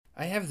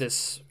I have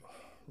this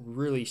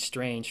really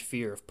strange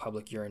fear of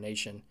public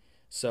urination.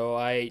 So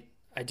I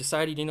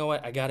decided, you know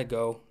what, I gotta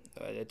go.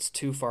 It's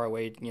too far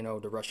away, to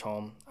rush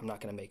home. I'm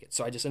not gonna make it.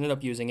 So I just ended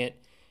up using it,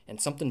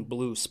 and something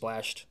blue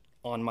splashed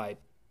on my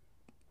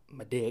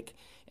dick,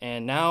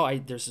 and now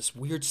there's this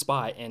weird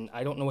spot, and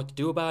I don't know what to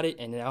do about it,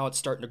 and now it's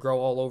starting to grow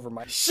all over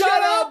my.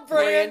 Shut up,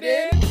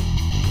 Brandon!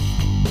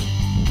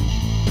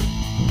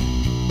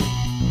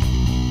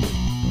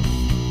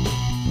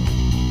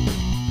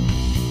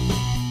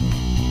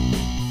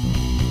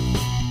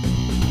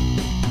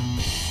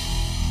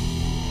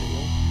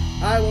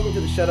 Hi, welcome to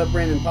the Shut Up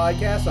Brandon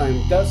podcast.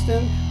 I'm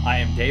Dustin. I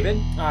am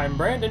David. I'm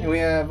Brandon. And we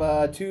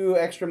have two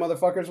extra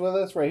motherfuckers with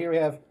us. Right here we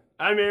have...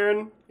 I'm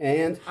Aaron.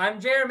 And... I'm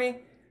Jeremy.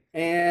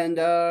 And,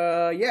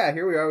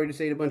 here we are. We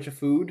just ate a bunch of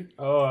food.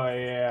 Oh,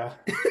 yeah.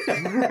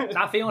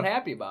 Not feeling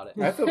happy about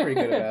it. I feel pretty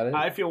good about it.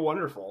 I feel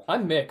wonderful.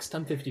 I'm mixed.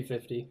 I'm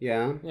 50-50.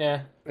 Yeah?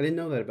 Yeah. I didn't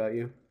know that about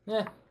you.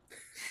 Yeah.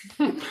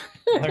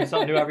 Learn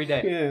something new every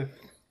day.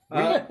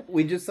 Yeah.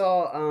 We just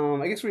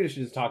saw, I guess we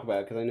should just talk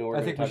about it, because I know we're I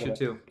going to think talk we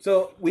should about it. too.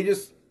 So,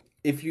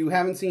 if you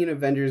haven't seen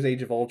Avengers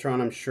Age of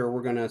Ultron, I'm sure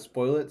we're going to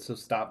spoil it, so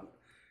stop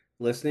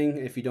listening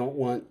if you don't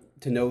want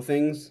to know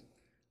things,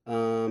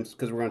 because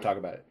we're going to talk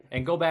about it.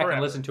 And go back Forever.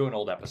 and listen to an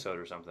old episode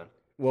or something.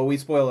 Well, we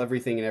spoil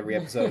everything in every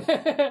episode,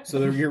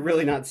 so you're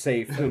really not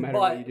safe no matter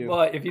what you do.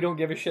 But if you don't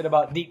give a shit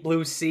about Deep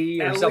Blue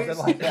Sea or At something least-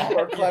 like that.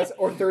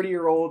 or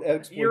 30-year-old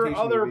exploitation Your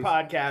other movies.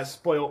 podcasts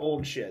spoil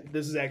old shit.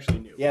 This is actually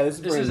new. Yeah, this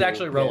This brand is new.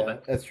 actually relevant.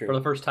 Yeah, that's true. For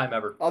the first time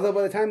ever. Although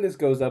by the time this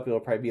goes up, it'll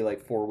probably be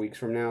like 4 weeks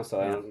from now. So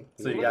I don't.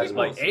 So you guys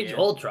like Age of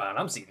Ultron.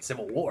 I'm seeing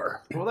Civil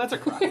War. Well, that's a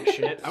crock of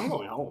shit. I'm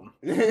going home.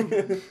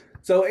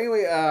 So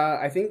anyway,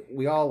 I think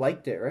we all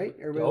liked it, right?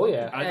 Everybody? Oh,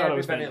 yeah. I thought it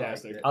was Everybody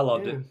fantastic. liked it. I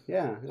loved it.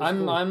 Yeah. it was I'm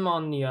cool.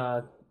 on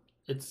the,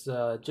 it's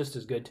just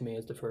as good to me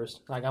as the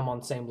first. Like, I'm on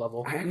the same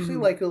level. I actually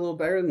like it a little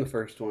better than the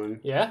first one.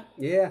 Yeah?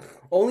 Yeah,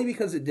 only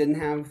because it didn't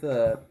have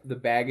the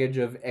baggage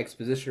of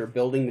exposition or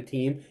building the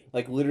team.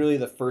 Like literally,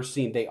 the first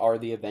scene, they are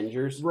the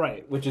Avengers,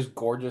 Right. Which is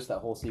gorgeous. That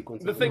whole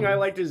sequence. The thing I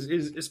liked is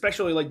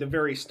especially like the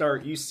very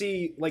start. You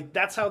see, like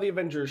that's how the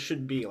Avengers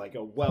should be, like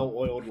a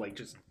well-oiled, like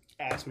just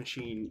ass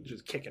machine,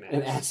 just kicking ass.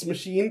 An ass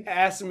machine.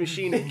 Ass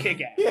machine and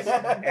kick ass.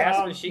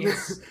 Ass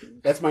machines.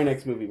 That's my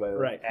next movie, by the way.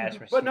 Right. Ass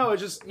machine. But no,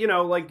 it's just,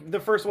 like the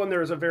first one,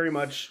 there was a very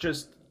much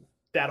just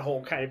that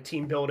whole kind of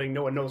team building.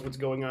 No one knows what's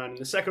going on.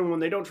 The second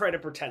one, they don't try to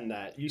pretend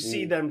that. You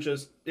see them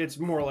just, it's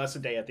more or less a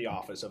day at the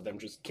office of them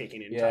just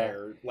kicking an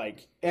entire,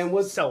 And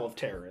what's cell of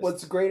terrorists.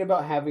 What's great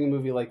about having a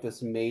movie like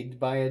this made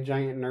by a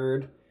giant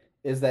nerd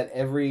is that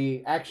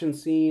every action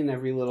scene,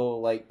 every little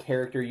like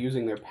character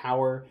using their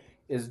power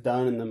is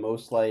done in the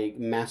most like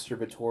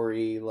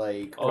masturbatory,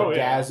 like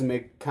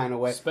orgasmic kind of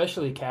way.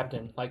 Especially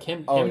Captain. Like,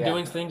 him yeah.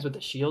 doing things with the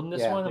shield in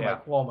this Yeah. one. I'm Yeah.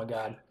 like, oh my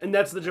god. And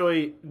that's the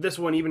joy, this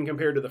one, even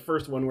compared to the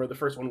first one, where the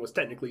first one was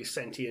technically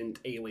sentient,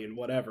 alien,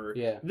 whatever.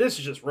 Yeah. This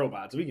is just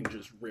robots. We can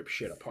just rip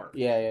shit apart.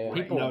 Yeah. Right,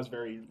 People- and that was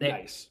very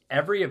nice.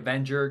 Every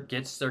Avenger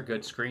gets their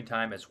good screen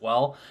time as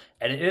well.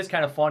 And it is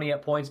kind of funny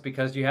at points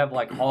because you have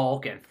like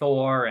Hulk and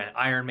Thor and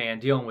Iron Man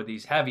dealing with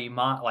these heavy,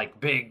 like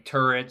big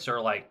turrets or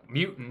like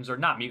mutants or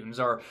not mutants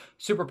or more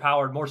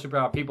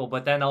superpowered people.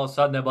 But then all of a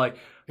sudden they're like,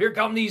 here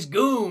come these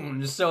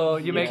goons. So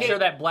you make sure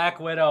that Black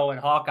Widow and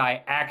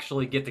Hawkeye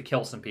actually get to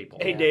kill some people.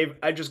 Hey, Dave,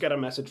 I just got a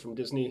message from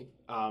Disney.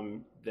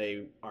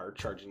 They are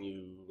charging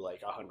you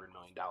like $100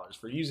 million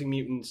for using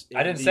mutants.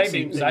 I didn't say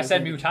mutants. I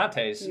said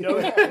mutantes. No.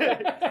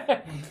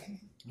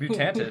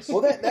 Mutantis.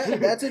 Well,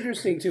 that's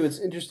interesting too. It's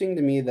interesting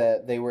to me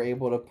that they were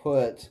able to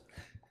put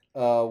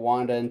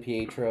Wanda and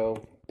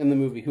Pietro in the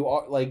movie, who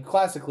are like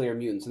classically are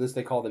mutants, and this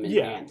they call them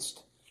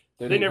enhanced.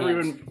 They're They the never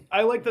enhanced. even.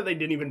 I like that they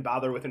didn't even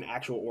bother with an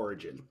actual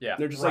origin. Yeah,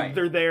 they're just right. like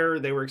they're there.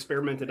 They were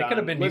experimented They on. could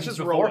have been Let's mutants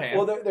just roll it.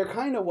 beforehand. Well, there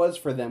kind of was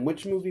for them.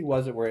 Which movie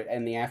was it where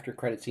in the after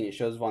credit scene it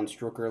shows Von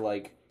Strucker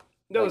like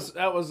That was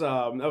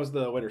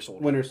the Winter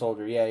Soldier. Winter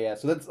Soldier? Yeah.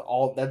 So that's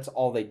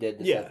all they did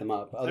to set them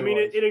up. I mean,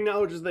 Otherwise- it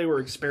acknowledges they were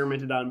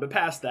experimented on, but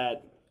past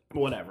that,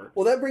 whatever.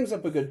 Well, that brings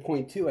up a good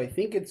point too. I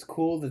think it's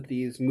cool that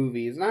these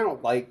movies, and I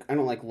don't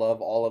love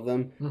all of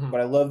them,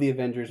 but I love the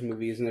Avengers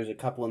movies, and there's a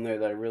couple in there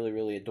that I really,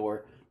 really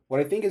adore. What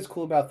I think is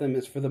cool about them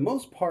is, for the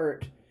most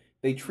part,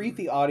 they treat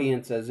the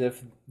audience as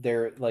if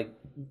they're like,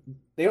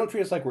 they don't treat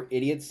us like we're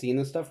idiots seeing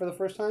this stuff for the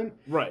first time,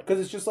 Right. because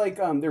it's just like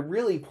they're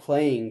really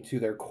playing to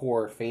their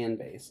core fan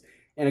base.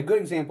 And a good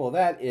example of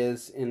that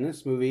is in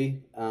this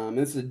movie, and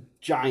this is a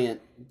giant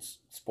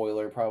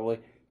spoiler probably,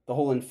 the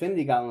whole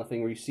Infinity Gauntlet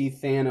thing where you see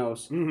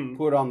Thanos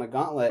put on the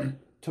gauntlet.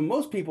 To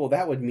most people,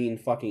 that would mean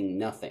fucking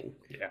nothing.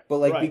 Yeah. But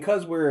like Right.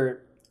 because we're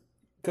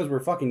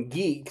fucking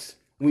geeks,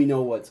 we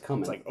know what's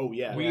coming. It's like, oh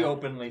yeah. We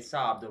openly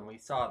sobbed when we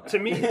saw that. To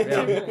me,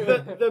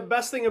 the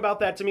best thing about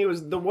that to me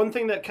was the one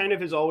thing that kind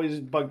of has always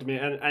bugged me,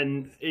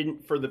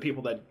 for the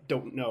people that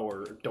don't know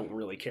or don't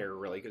really care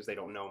really because they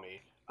don't know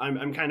me,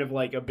 I'm kind of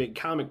like a big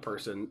comic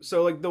person.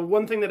 So like the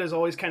one thing that has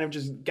always kind of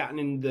just gotten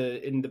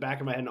in the back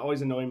of my head and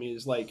always annoying me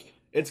is like,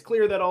 it's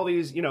clear that all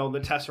these, the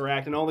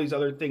Tesseract and all these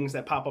other things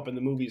that pop up in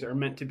the movies are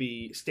meant to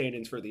be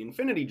stand-ins for the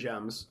Infinity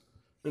Gems.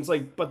 And it's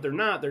like, but they're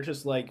not. They're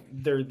just like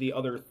they're the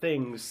other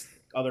things,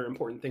 other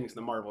important things in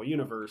the Marvel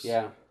universe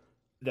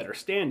that are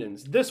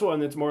stand-ins. This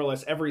one, it's more or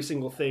less every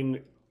single thing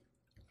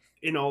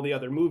in all the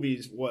other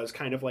movies was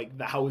kind of like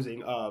the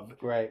housing of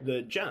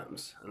the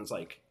gems. And it's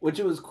like, which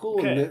it was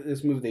cool in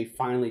this movie. They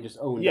finally just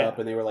owned up,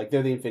 and they were like,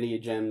 they're the Infinity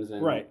Gems.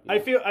 And, I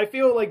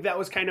feel like that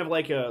was kind of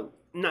like a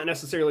not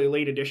necessarily a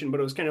late edition, but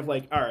it was kind of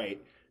like, all right,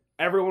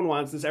 everyone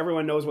wants this.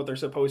 Everyone knows what they're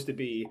supposed to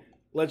be.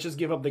 Let's just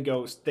give up the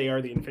ghost. They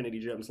are the Infinity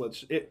Gems.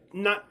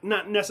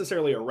 Not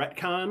necessarily a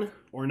retcon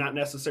or not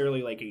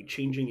necessarily like a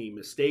changing a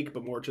mistake,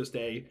 but more just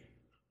a,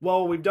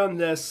 well, we've done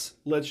this.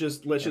 Let's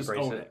just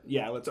own it.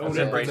 Yeah, let's own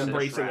it. Let's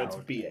embrace it. Let's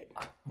be it.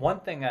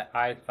 One thing that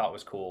I thought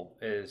was cool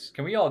is,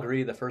 can we all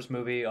agree the first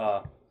movie,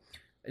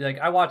 like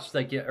I watched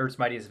like Earth's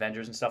Mightiest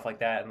Avengers and stuff like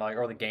that, and like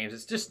or the games.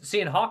 It's just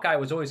seeing Hawkeye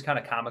was always kind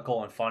of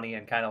comical and funny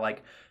and kind of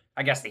like,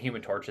 I guess, the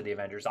Human Torch of the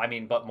Avengers. I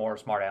mean, but more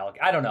smart aleck.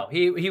 I don't know.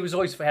 He was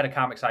always had a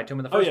comic side to him.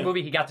 In the first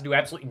movie, he got to do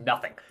absolutely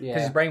nothing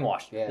because he's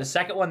brainwashed. The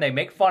second one, they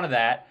make fun of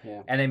that,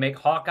 and they make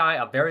Hawkeye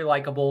a very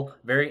likable,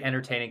 very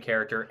entertaining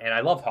character, and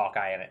I love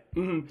Hawkeye in it.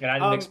 And I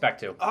didn't expect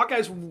to.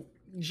 Hawkeye's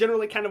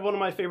generally kind of one of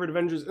my favorite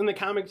Avengers. In the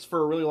comics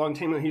for a really long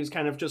time, he was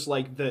kind of just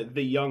like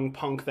the young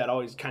punk that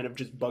always kind of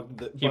just bugged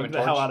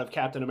the hell out of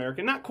Captain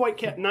America. Not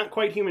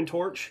quite Human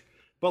Torch,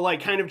 but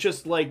like kind of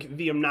just like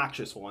the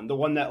obnoxious one, the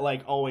one that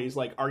like always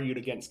like argued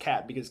against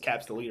Cap because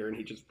Cap's the leader and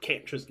he just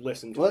can't just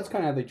listen to Well, that's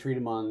kind of how they treat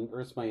him on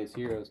Earth's Mightiest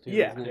Heroes too.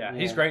 Yeah. Isn't it? Yeah,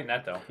 he's great in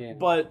that though. Yeah.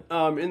 But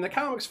in the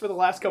comics for the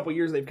last couple of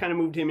years, they've kind of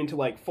moved him into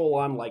like full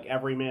on like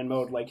everyman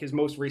mode. Like his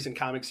most recent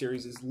comic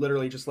series is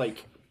literally just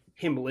like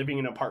him living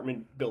in an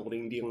apartment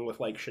building dealing with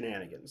like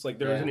shenanigans. Like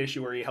there was an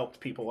issue where he helped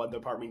people at the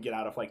apartment get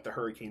out of like the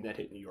hurricane that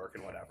hit New York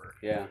and whatever.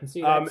 Yeah.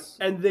 See,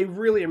 And they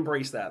really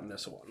embrace that in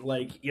this one.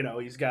 Like, you know,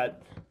 he's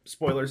got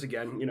spoilers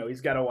again, you know, he's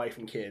got a wife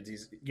and kids. He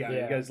got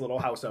his little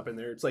house up in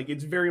there. It's like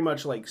it's very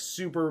much like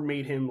super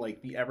made him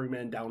like the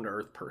everyman down to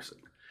earth person.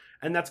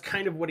 And that's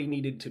kind of what he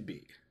needed to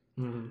be.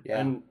 Yeah.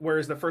 And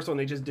whereas the first one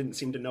they just didn't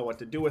seem to know what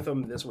to do with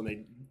him, this one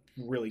they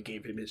really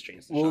gave him his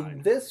chance to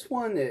shine. This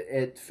one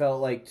it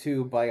felt like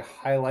too by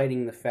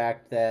highlighting the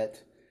fact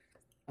that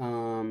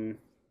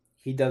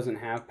he doesn't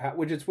have power,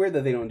 which it's weird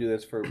that they don't do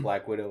this for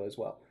Black Widow as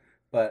well.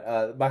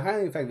 But by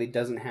highlighting the fact that he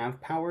doesn't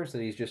have powers,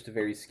 that he's just a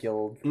very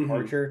skilled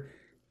archer,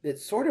 it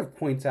sort of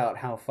points out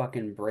how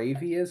fucking brave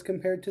he is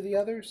compared to the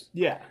others.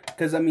 Yeah.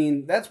 Because I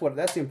mean, that's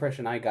the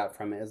impression I got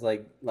from it. Is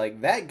like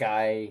that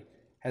guy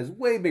has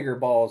way bigger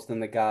balls than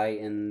the guy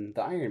in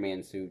the Iron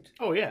Man suit.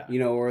 Oh, yeah. You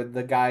know, or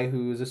the guy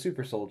who's a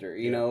super soldier,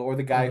 you know, or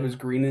the guy who's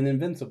green and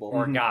invincible.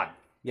 Or God.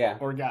 Yeah.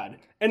 Or God.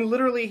 And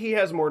literally he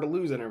has more to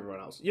lose than everyone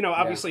else. You know,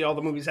 obviously all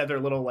the movies have their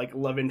little, like,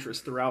 love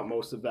interest throughout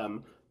most of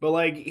them. But,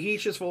 like,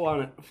 he's just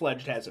full-on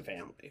fledged has a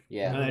family.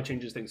 Yeah. And that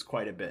changes things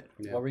quite a bit.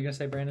 Yeah. What were you going to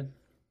say, Brandon?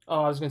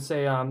 Oh, I was gonna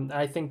say,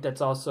 I think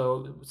that's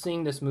also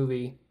seeing this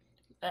movie,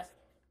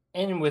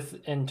 and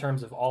in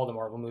terms of all the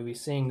Marvel movies,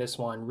 seeing this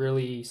one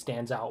really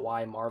stands out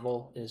why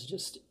Marvel is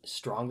just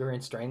stronger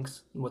in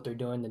strengths in what they're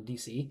doing than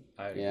DC.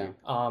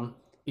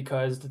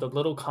 Because the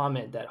little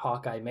comment that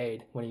Hawkeye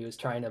made when he was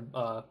trying to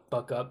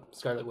buck up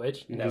Scarlet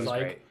Witch, that was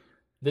like, great.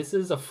 "This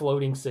is a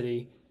floating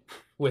city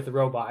with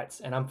robots,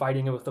 and I'm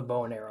fighting it with a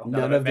bow and arrow."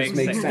 None of this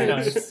makes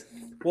sense. Nice.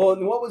 Well,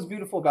 and what was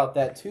beautiful about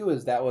that too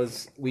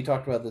is we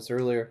talked about this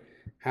earlier,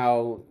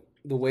 how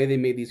the way they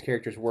made these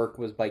characters work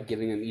was by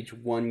giving them each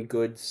one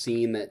good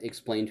scene that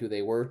explained who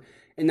they were.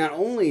 And not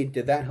only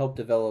did that help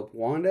develop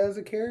Wanda as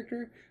a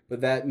character, but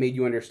that made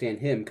you understand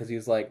him because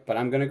he's like, but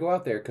I'm going to go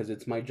out there because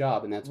it's my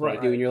job and that's what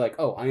I do. And you're like,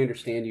 oh, I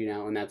understand you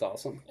now, and that's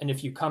awesome. And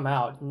if you come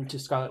out to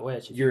Scarlet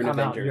Witch, You're an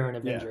Avenger. You're an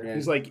Avenger. Yeah.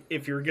 He's like,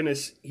 if you're gonna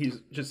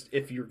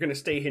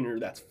stay here,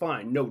 that's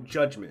fine, no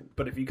judgment.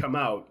 But if you come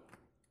out,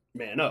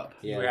 man up.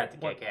 We have to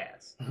kick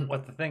ass.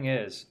 What the thing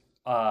is,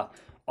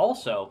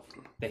 also,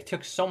 they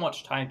took so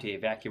much time to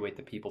evacuate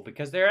the people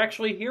because they're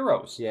actually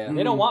heroes. Yeah.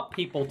 They don't want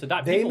people to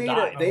die. People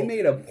die. They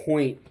made a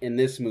point in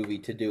this movie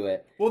to do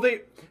it. Well,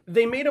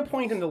 they made a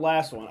point in the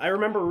last one. I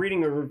remember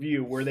reading a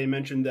review where they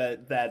mentioned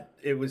that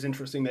it was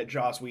interesting that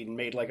Joss Whedon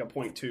made like a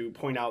point to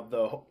point out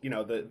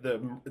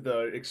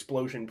the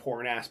explosion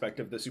porn aspect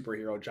of the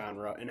superhero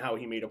genre and how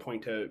he made a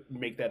point to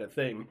make that a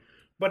thing.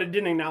 But it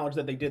didn't acknowledge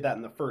that they did that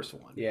in the first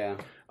one. Yeah.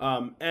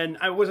 And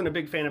I wasn't a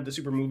big fan of the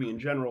super movie in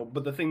general,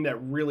 but the thing that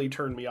really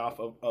turned me off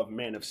of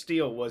Man of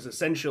Steel was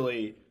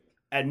essentially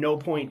at no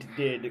point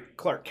did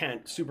Clark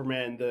Kent,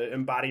 Superman, the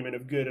embodiment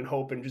of good and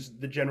hope and just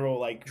the general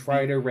like...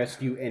 Try to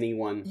rescue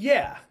anyone.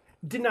 Yeah.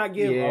 Did not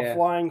give a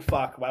flying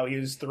fuck while he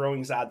was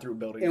throwing Zod through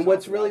buildings. And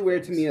what's really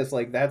weird to me is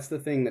like that's the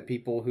thing that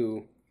people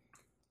who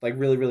like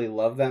really, really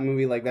love that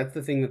movie, like that's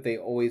the thing that they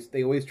always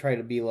try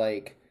to be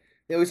like...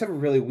 They always have a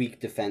really weak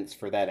defense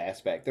for that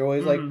aspect. They're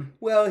always like,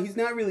 well, he's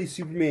not really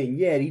Superman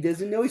yet. He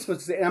doesn't know he's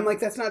supposed to say. And I'm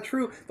like, that's not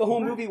true. The whole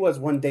movie was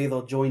one day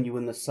they'll join you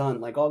in the sun.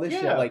 Like, all this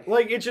shit.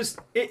 Like it just,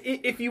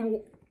 if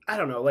you, I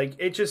don't know, like,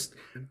 it just,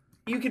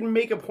 you can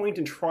make a point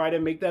and try to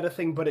make that a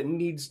thing, but it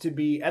needs to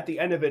be, at the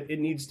end of it, it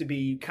needs to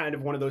be kind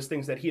of one of those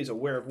things that he is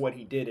aware of what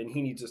he did and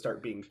he needs to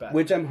start being better.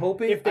 Which I'm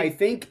hoping, I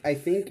think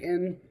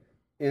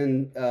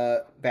in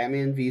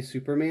Batman v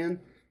Superman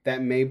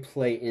that may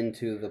play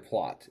into the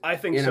plot. I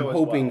think and so. I'm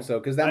hoping well. so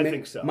because that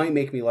think so. might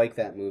make me like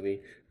that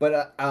movie.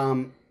 But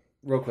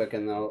real quick,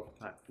 and though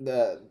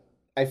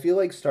I feel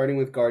like starting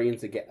with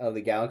Guardians of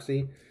the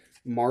Galaxy,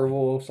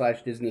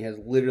 Marvel/Disney has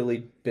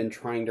literally been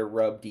trying to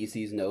rub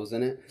DC's nose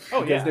in it.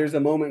 Oh, because yeah. there's a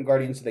moment in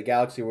Guardians of the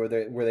Galaxy where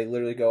they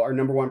literally go, our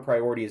number one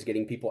priority is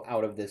getting people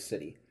out of this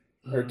city.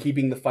 Or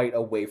keeping the fight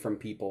away from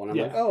people. And I'm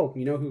like, oh,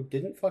 you know who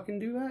didn't fucking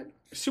do that?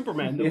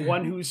 Superman, the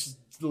one who's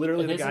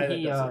literally the guy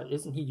that does it.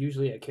 Isn't he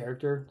usually a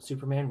character,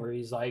 Superman, where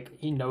he's like,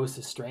 he knows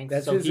his strength,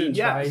 That's so he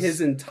tries...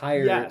 his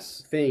entire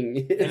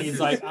thing. And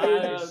he's like,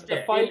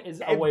 the fight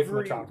is away from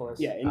Metropolis.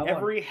 Yeah, in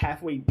every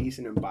halfway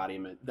decent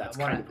embodiment, that's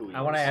kind of who he is.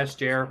 I want to ask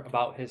Jer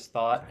about his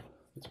thought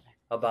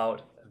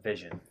about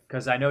Vision,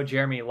 because I know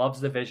Jeremy loves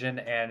the Vision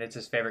and it's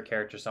his favorite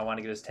character, so I want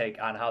to get his take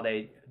on how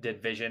they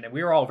did Vision, and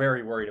we were all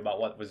very worried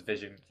about what was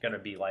Vision going to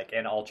be like,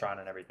 and Ultron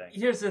and everything.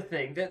 Here's the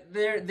thing, that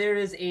there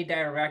is a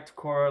direct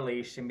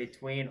correlation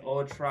between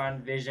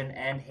Ultron, Vision,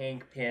 and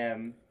Hank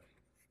Pym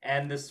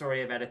and the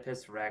story of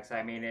Oedipus Rex.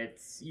 I mean,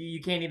 it's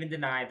you can't even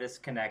deny this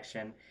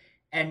connection.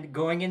 And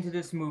going into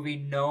this movie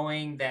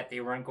knowing that they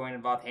weren't going to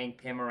involve Hank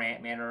Pym or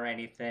Ant-Man or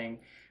anything,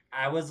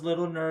 I was a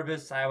little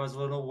nervous, I was a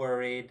little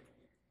worried.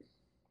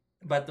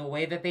 But the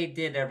way that they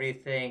did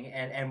everything,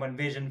 and when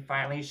Vision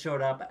finally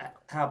showed up,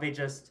 how they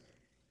just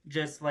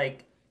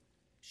like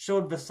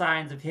showed the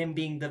signs of him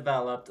being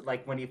developed,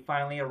 like when he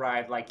finally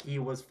arrived, like he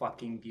was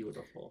fucking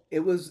beautiful. It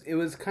was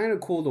kind of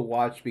cool to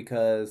watch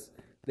because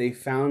they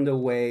found a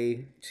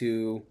way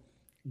to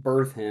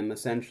birth him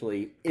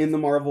essentially in the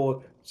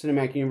Marvel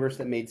Cinematic Universe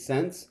that made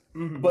sense,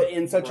 but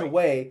in such a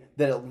way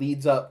that it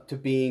leads up to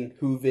being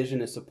who Vision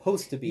is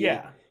supposed to be.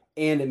 Yeah.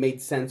 And it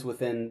made sense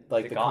within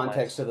like the gauntlets.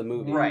 context of the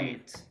movie.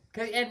 Right.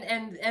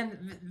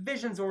 And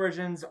Vision's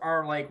origins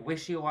are like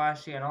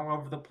wishy-washy and all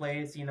over the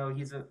place. You know,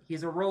 he's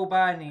a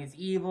robot and he's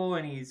evil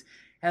and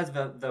has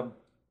the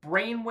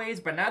brain waves,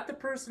 but not the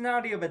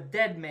personality of a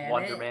dead man.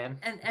 Wonder Man.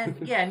 And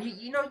yeah, and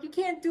you know, you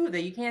can't do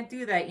that. You can't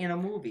do that in a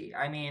movie.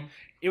 I mean,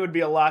 It would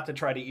be a lot to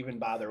try to even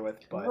bother with,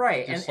 but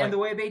right. just And the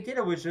way they did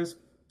it was just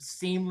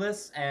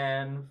seamless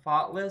and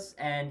faultless,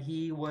 and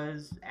he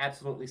was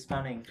absolutely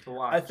stunning to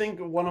watch. I think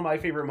one of my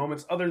favorite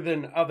moments, other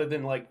than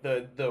like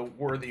the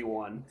worthy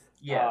one,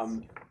 Yes.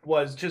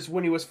 was just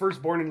when he was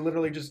first born and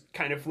literally just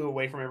kind of flew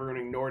away from everyone,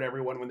 ignored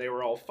everyone when they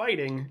were all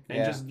fighting,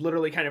 and just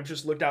literally kind of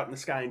just looked out in the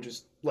sky and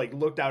just like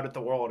looked out at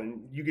the world,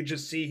 and you could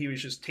just see he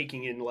was just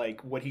taking in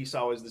like what he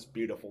saw as this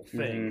beautiful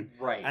thing,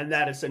 Right. and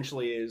that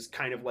essentially is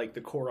kind of like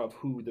the core of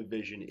who the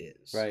Vision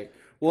is. Right.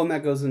 Well, and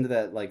that goes into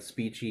that like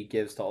speech he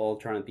gives to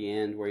Ultron at the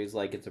end, where he's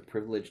like, "It's a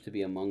privilege to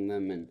be among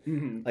them,"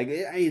 and like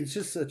it's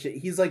just such a.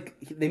 He's like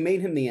they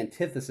made him the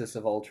antithesis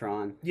of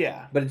Ultron.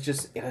 Yeah. But it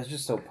was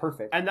just so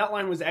perfect. And that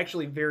line was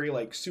actually very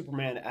like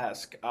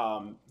Superman-esque.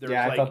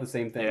 I thought the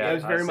same thing. Yeah. It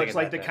was I very was much thinking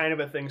like that the thing. kind of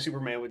a thing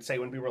Superman would say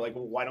when people were like,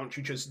 "Well, why don't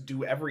you just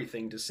do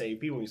everything to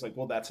save people?" And he's like,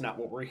 "Well, that's not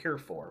what we're here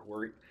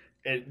for.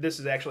 This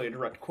is actually a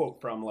direct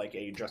quote from like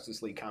a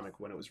Justice League comic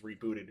when it was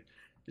rebooted.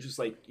 It's just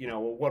like, you know,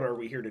 well, what are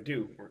we here to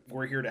do?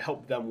 We're here to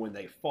help them when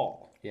they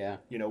fall. Yeah.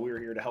 You know, we're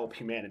here to help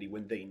humanity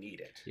when they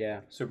need it." Yeah.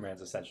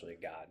 Superman's essentially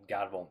God.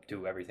 God won't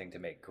do everything to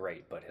make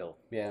great, but he'll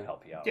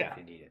help you out Yeah. if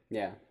you need it.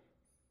 Yeah.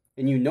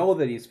 And you know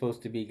that he's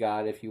supposed to be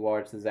God if you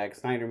watch the Zack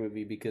Snyder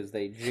movie because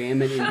they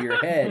jam it into your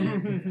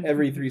head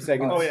every 3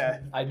 seconds. Oh yeah.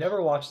 I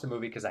never watched the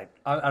movie because I'm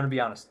going to be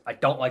honest, I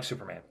don't like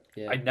Superman.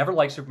 Yeah. I never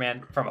liked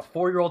Superman, from a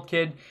 4-year-old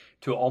kid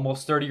to an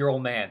almost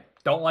 30-year-old man.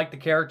 Don't like the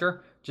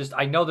character. Just,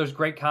 I know there's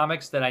great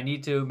comics that I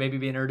need to maybe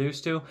be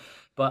introduced to,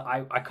 but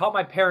I caught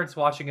my parents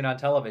watching it on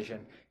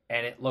television,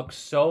 and it looked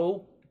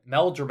so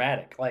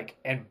melodramatic, like,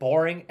 and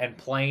boring and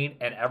plain,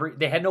 and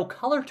they had no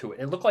color to it.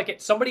 It looked like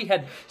somebody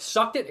had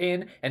sucked it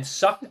in and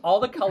sucked all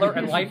the color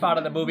and life out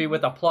of the movie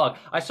with a plug.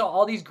 I saw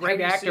all these great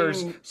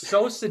actors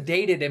so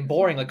sedated and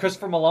boring, like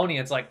Christopher Maloney.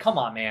 It's like, come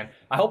on, man.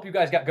 I hope you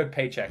guys got good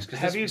paychecks.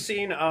 Have you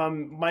seen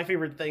my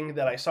favorite thing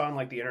that I saw on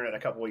like the internet a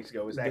couple weeks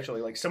ago was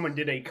actually like someone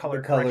did a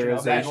color The correction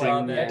of that.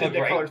 colorization, Like, yeah. did the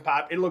Great. colors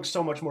pop? It looks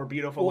so much more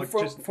beautiful. Well,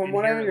 from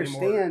what I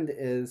understand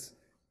is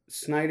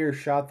Snyder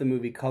shot the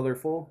movie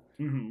colorful,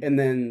 and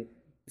then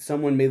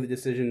someone made the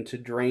decision to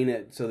drain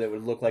it so that it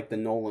would look like the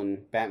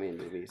Nolan Batman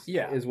movies.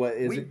 Yeah.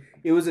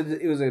 It was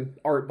a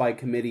art by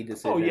committee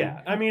decision. Oh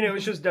yeah, I mean it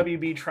was just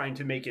WB trying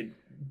to make it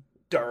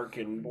dark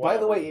and. By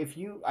the whatever. way, if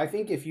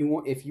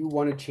you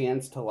want a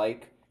chance to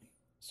like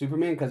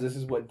Superman, because this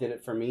is what did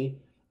it for me,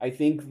 I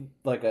think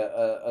like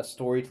a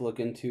story to look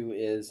into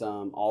is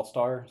All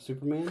Star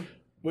Superman.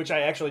 Which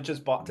I actually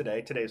just bought today.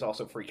 Today is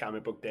also free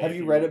comic book day. Have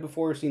you read it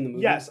before or seen the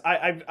movie? Yes,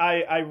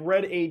 I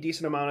read a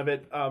decent amount of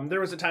it. There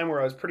was a time where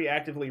I was pretty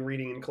actively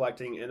reading and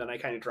collecting, and then I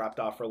kind of dropped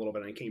off for a little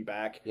bit, and I came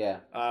back. Yeah.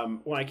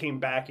 When I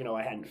came back, you know,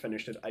 I hadn't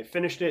finished it. I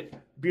finished it.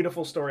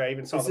 Beautiful story. I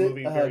even saw the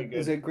movie. Very good.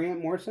 Is it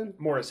Grant Morrison?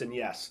 Morrison,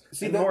 yes.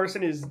 See, and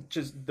Morrison is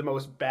just the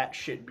most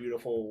batshit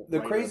beautiful. The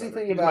writer crazy ever.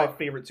 thing He's about my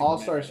favorite All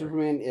Star writer.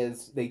 Superman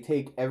is they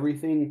take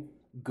everything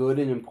good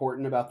and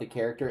important about the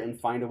character and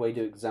find a way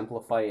to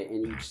exemplify it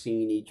in each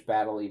scene, each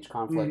battle, each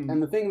conflict. Mhm.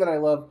 And the thing that I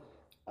love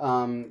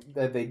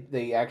that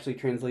they actually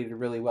translated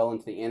really well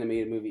into the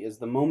animated movie is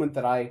the moment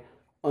that I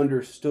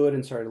understood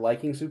and started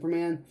liking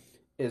Superman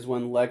is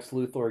when Lex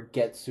Luthor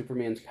gets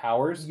Superman's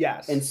powers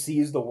Yes. and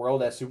sees the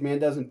world as Superman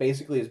does and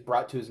basically is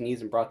brought to his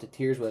knees and brought to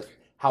tears with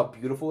how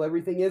beautiful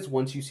everything is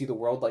once you see the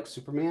world like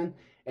Superman.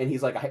 And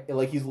he's like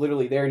he's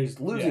literally there and he's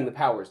losing the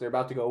powers. They're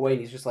about to go away and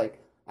he's just like,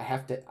 I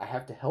have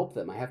to help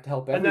them. I have to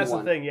help everyone. And that's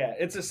the thing, yeah.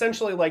 It's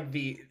essentially like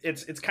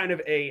it's kind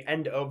of a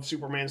end of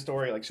Superman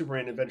story. Like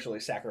Superman eventually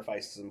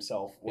sacrifices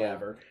himself,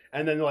 whatever. Yeah.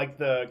 And then like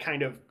the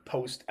kind of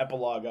post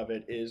epilogue of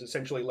it is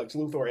essentially Lex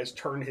Luthor has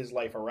turned his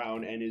life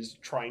around and is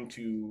trying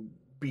to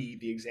be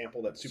the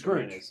example that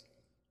Superman is.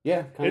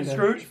 Yeah, it's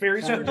Scrooge,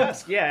 very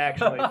Scrooge-esque. Yeah,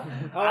 actually.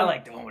 I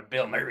like the one with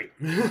Bill Murray.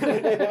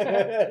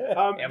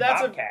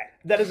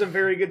 That is a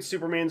very good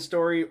Superman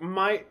story.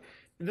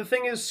 The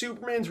thing is,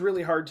 Superman's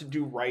really hard to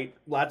do right.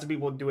 Lots of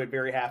people do it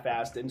very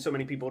half-assed, and so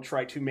many people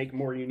try to make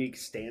more unique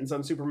stands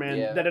on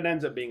Superman that it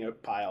ends up being a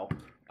pile.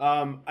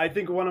 I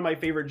think one of my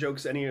favorite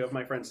jokes any of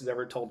my friends has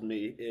ever told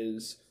me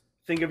is,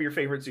 think of your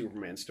favorite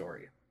Superman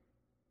story.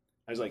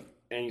 I was like,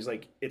 and he's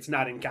like, it's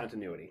not in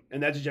continuity,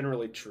 and that's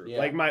generally true. Yeah.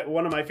 Like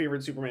one of my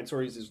favorite Superman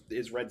stories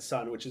is Red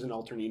Sun, which is an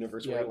alternate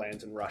universe where he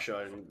lands in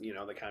Russia and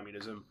the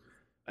communism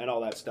and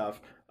all that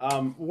stuff.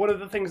 One of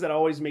the things that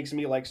always makes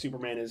me like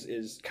Superman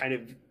is kind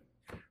of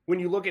when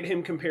you look at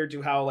him compared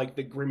to how like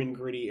the grim and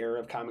gritty era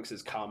of comics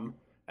has come,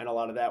 and a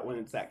lot of that when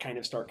it's that kind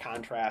of stark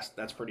contrast,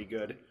 that's pretty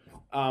good.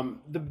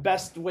 The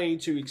best way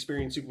to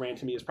experience Superman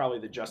to me is probably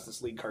the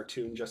Justice League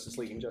cartoon, Justice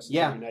League and Justice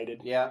League United.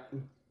 Yeah.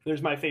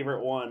 There's my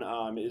favorite one,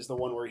 is the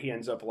one where he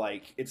ends up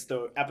like, it's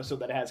the episode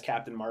that has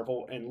Captain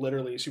Marvel, and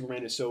literally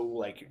Superman is so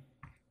like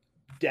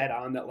dead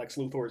on that Lex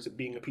Luthor is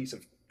being a piece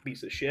of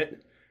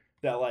shit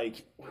that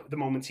like the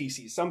moments he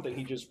sees something,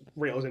 he just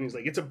rails in. He's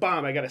like, it's a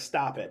bomb, I gotta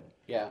stop it.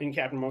 Yeah. And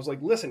Captain Marvel's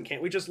like, listen,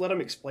 can't we just let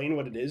him explain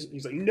what it is? And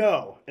he's like,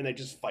 no. And they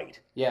just fight.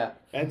 Yeah.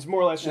 And it's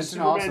more or less just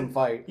Superman. It's an awesome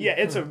fight. Yeah,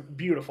 it's a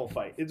beautiful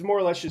fight. It's more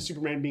or less just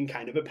Superman being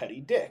kind of a petty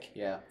dick.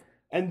 Yeah.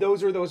 And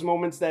those are those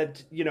moments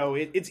that,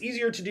 it's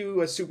easier to do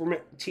a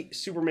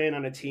Superman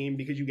on a team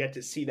because you get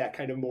to see that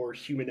kind of more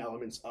human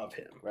elements of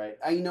him. Right.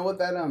 You know what,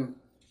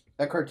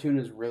 that cartoon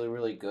is really,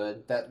 really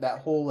good.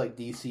 That whole like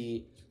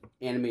DC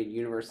animated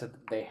universe that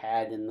they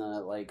had in the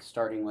like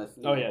starting with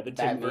the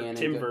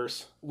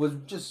Timverse was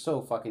just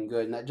so fucking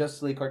good. And that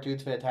Justice League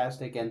cartoon's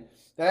fantastic. And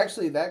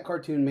that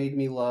cartoon made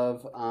me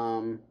love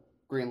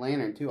Green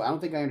Lantern too. I don't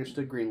think I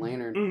understood Green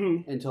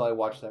Lantern until I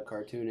watched that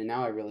cartoon, and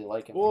now I really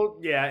like him. Well,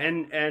 yeah,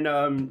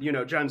 and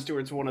John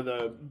Stewart's one of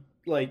the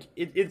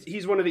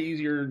he's one of the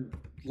easier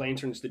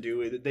Lanterns to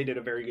do. They did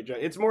a very good job.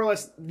 It's more or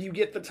less you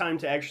get the time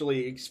to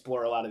actually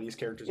explore a lot of these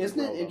characters. Isn't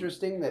it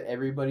interesting that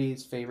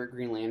everybody's favorite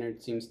Green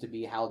Lantern seems to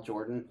be Hal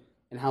Jordan?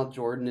 And Hal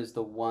Jordan is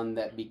the one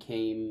that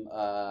became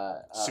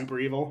super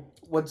evil.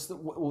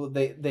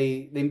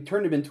 They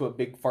turned him into a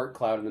big fart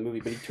cloud in the movie,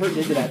 but he turned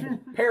into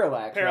that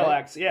Parallax.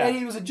 Parallax, right? Yeah. And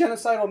he was a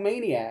genocidal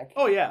maniac.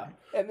 Oh yeah.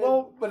 And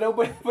then, but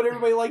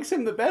everybody likes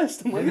him the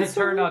best. Like, they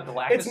turned out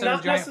Galactus into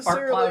a giant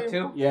fart cloud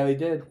too. Yeah, they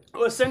did.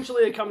 Well,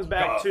 essentially, it comes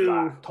back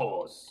to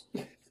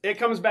It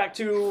comes back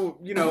to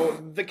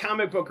the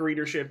comic book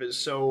readership is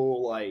so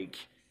like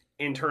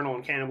internal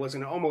and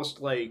cannibalistic and almost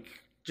like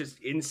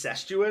just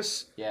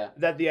incestuous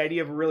that the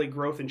idea of really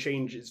growth and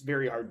change is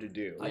very hard to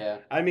do. Yeah.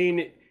 I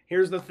mean,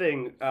 here's the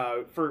thing,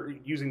 for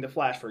using the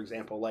Flash, for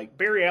example, like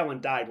Barry Allen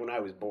died when I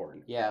was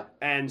born. Yeah.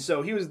 And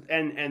so he was,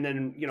 and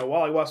then,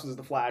 Wally West was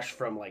the Flash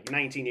from like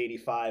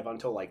 1985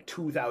 until like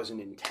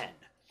 2010.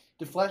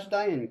 Did Flash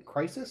die in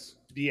Crisis?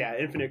 Yeah,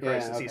 Infinite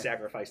Crisis. Yeah, okay. He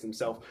sacrificed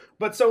himself.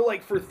 But so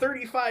like for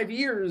 35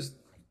 years,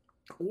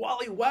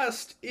 Wally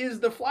West is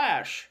the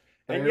Flash.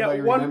 And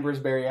everybody remembers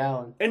Barry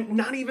Allen. And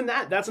not even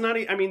that. That's not...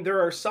 I mean,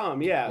 there are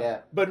some, yeah.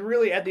 But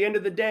really, at the end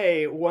of the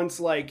day, once,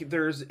 like,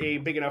 there's a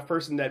big enough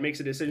person that makes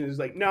a decision who's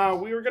like, no,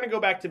 we were going to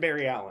go back to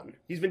Barry Allen.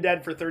 He's been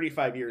dead for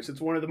 35 years.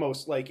 It's one of the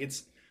most, like,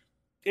 it's...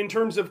 In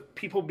terms of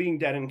people being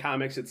dead in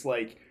comics, it's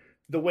like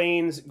the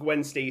Waynes,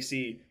 Gwen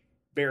Stacy,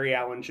 Barry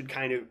Allen should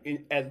kind of...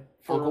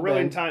 for Uncle a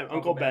really Ben. Time,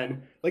 Uncle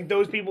Ben. Like,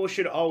 those people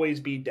should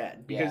always be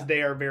dead because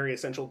they are very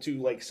essential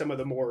to, like, some of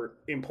the more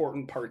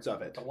important parts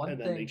of it. And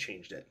then they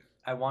changed it.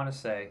 I want to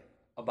say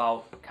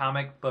about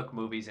comic book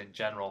movies in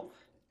general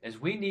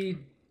is we need,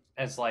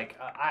 as like,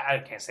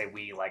 I can't say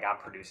we, like I'm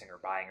producing or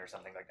buying or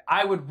something like that.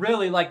 I would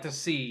really like to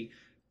see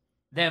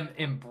them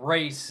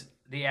embrace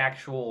the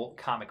actual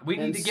comic. We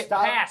need to get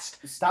past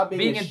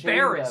being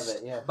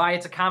embarrassed by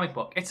it's a comic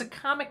book. It's a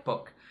comic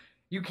book.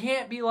 You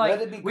can't be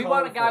like, we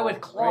want a guy with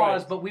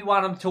claws, but we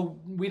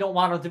don't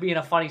want him to be in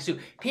a funny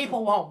suit.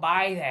 People won't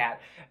buy that.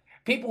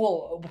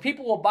 People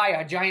will buy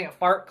a giant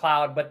fart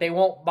cloud, but they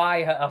won't buy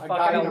a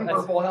fucking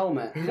purple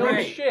helmet.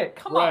 No shit.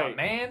 Come on,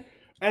 man.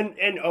 And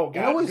oh god,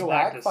 it always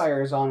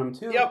backfires on them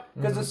too. Yep.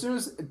 Because as soon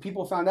as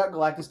people found out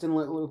Galactus didn't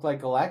look like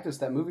Galactus,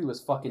 that movie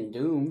was fucking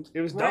doomed. It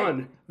was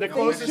done. They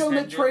shown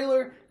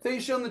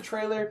the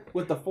trailer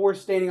with the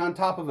Force standing on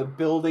top of a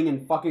building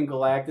and fucking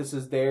Galactus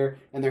is there,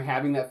 and they're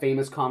having that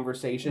famous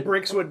conversation.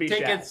 Bricks would be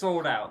tickets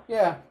sold out.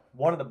 Yeah.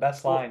 One of the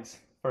best lines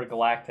for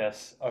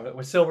Galactus.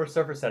 When Silver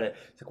Surfer said it,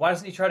 it's like, why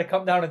doesn't he try to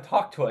come down and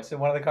talk to us? In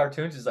one of the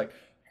cartoons, he's like,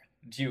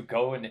 do you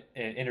go and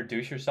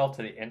introduce yourself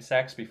to the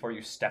insects before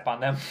you step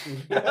on them?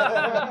 And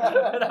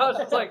I was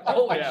just like,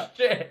 holy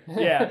shit.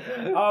 Yeah.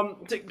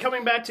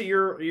 Coming back to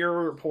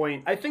your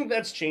point, I think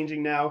that's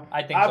changing now.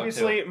 I think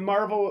obviously so too.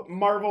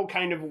 Marvel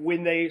kind of,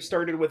 when they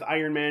started with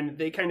Iron Man,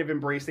 they kind of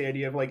embraced the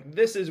idea of like,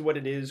 this is what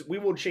it is. We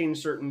will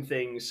change certain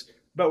things,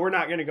 but we're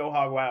not going to go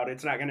hog wild.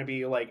 It's not going to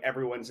be like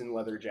everyone's in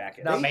leather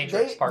jackets. Not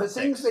Matrix Part the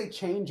 6. things they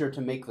change are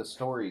to make the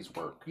stories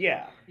work.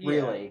 Yeah.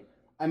 Really.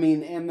 I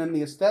mean, and then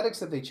the aesthetics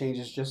that they change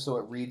is just so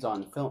it reads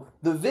on film.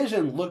 The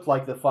Vision looked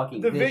like the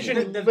fucking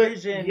Vision. The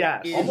Vision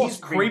yes. is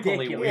Almost creepily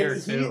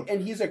ridiculous. weird.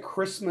 And he's a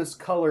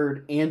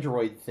Christmas-colored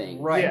android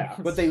thing. Right. Yeah.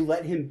 But they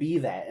let him be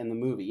that in the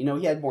movie. You know,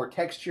 he had more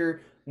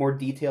texture, more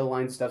detail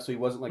line stuff, so he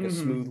wasn't like a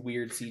smooth,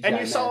 weird CGI And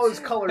you saw mess. his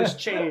colors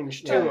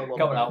change too. Yeah. A little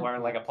Coming bit. out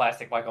wearing like a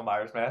plastic Michael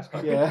Myers mask.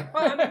 Yeah.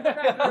 Well, I mean, the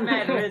fact of the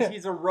matter is,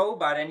 he's a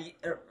robot, and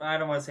I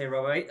don't want to say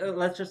robot.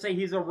 Let's just say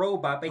he's a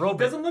robot, but he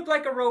doesn't look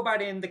like a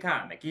robot in the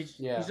comic. He's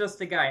just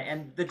a guy,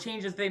 and the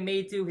changes they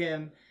made to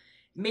him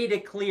made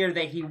it clear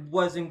that he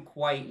wasn't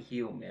quite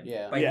human.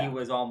 Yeah. But Yeah. he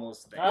was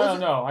almost there. I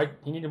don't know.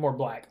 He needed more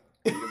black.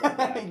 He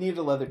needed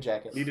a leather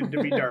jacket. Needed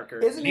to be darker.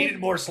 Isn't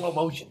more slow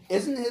motion.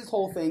 Isn't his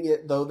whole thing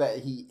though that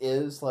he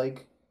is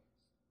like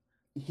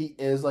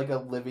a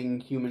living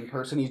human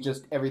person? He's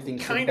just everything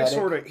Kind of, synthetic?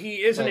 sort of.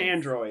 He is an Like-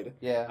 android.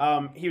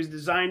 Yeah. He was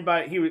designed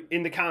by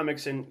in the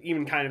comics, and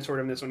even kind of sort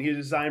of in this one. He was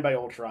designed by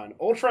Ultron.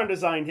 Ultron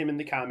designed him in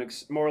the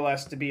comics more or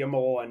less to be a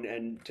mole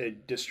and to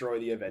destroy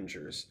the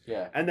Avengers.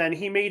 Yeah. And then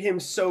he made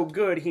him so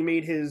good.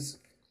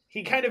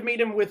 He kind of made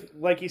him with,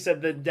 like he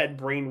said, the dead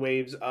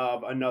brainwaves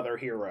of another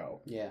hero.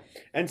 Yeah.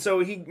 And so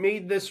he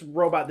made this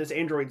robot, this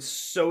android,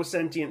 so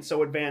sentient,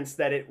 so advanced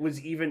that it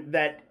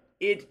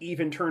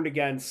even turned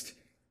against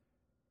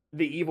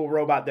the evil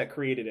robot that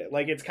created it.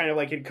 Like, it's kind of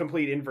like a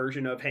complete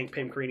inversion of Hank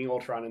Pym creating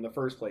Ultron in the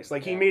first place.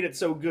 Like, he made it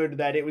so good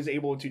that it was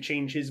able to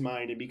change his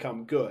mind and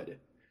become good,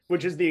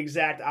 which is the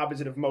exact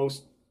opposite of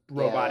most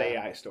robot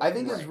AI stories. I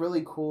think it's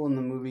really cool in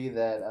the movie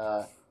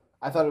that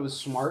I thought it was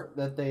smart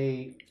that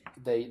they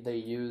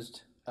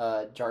used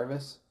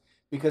Jarvis,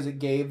 because it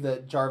gave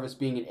the Jarvis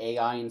being an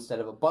AI instead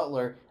of a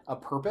butler a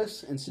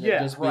purpose, instead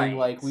of just being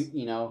like,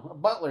 a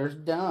butler's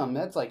dumb.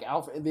 That's like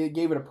Alpha. They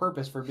gave it a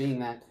purpose for being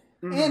that.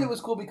 Mm-hmm. And it was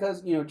cool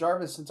because,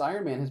 Jarvis, since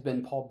Iron Man, has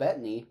been Paul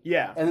Bettany.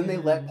 Yeah. And then they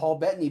let Paul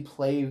Bettany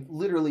play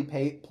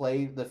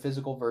the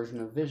physical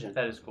version of Vision.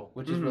 That is cool.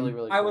 Which is really,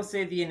 really cool. I would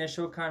say the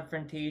initial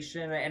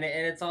confrontation, and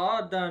it's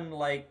all done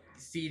like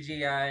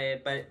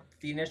CGI, but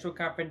the initial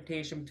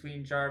confrontation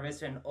between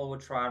Jarvis and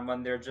Ultron,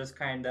 when they're just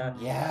kind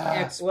of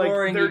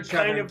exploring they're each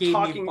kind other, of gave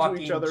talking me to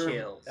fucking each other.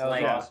 chills. That was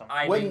Like, awesome.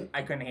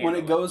 I couldn't handle When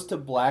it goes to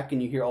black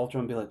and you hear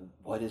Ultron be like,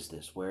 "What is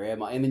this? Where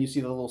am I?" And then you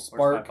see the little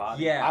spark.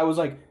 Yeah. I was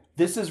like,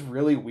 this is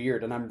really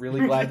weird, and I'm really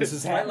glad this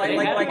is happening.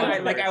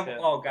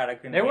 oh god, I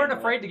couldn't. They weren't handle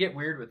afraid it. to get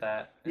weird with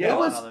that. Yeah,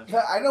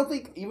 I don't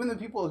think even the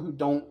people who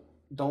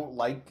don't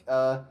like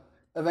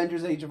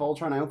Avengers: Age of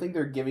Ultron, I don't think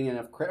they're giving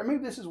enough credit.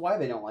 Maybe this is why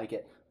they don't like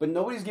it, but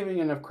nobody's giving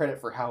enough credit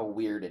for how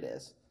weird it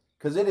is,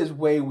 because it is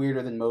way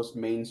weirder than most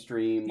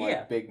mainstream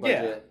big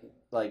budget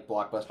like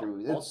blockbuster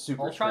movies. It's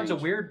super. Ultron's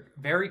strange. a weird,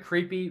 very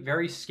creepy,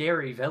 very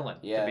scary villain.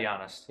 To be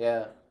honest.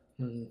 Yeah.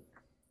 Mm-hmm.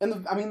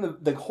 And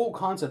the whole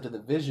concept of the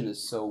Vision is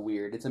so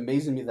weird. It's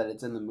amazing to me that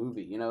it's in the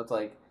movie. It's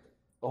like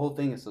the whole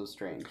thing is so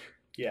strange.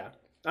 Yeah.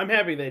 I'm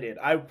happy they did.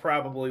 I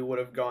probably would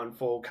have gone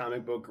full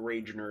comic book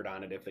rage nerd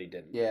on it if they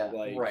didn't. Yeah.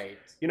 Like, Right.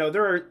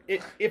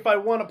 If I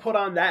want to put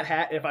on that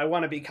hat, if I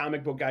want to be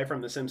comic book guy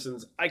from The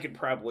Simpsons, I could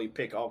probably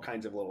pick all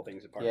kinds of little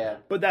things apart. Yeah.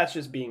 But that's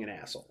just being an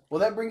asshole. Well,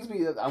 that brings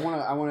me. I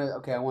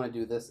want to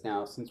do this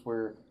now since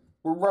we're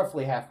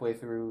roughly halfway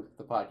through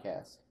the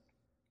podcast.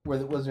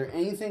 Was there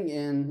anything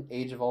in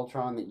Age of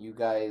Ultron that you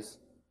guys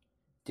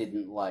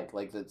didn't like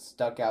that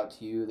stuck out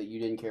to you, that you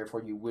didn't care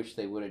for, you wish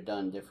they would have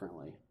done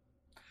differently?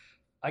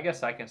 I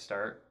guess I can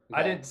start.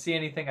 Okay. I didn't see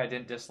anything I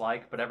didn't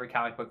dislike, but every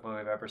comic book movie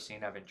I've ever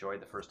seen I've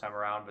enjoyed the first time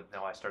around, but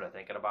now I started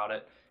thinking about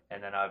it,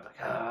 and then I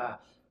was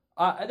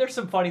like, there's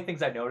some funny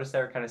things I noticed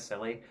that are kind of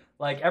silly.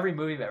 Like every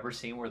movie I've ever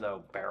seen where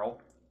the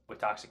barrel with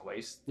toxic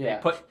waste, they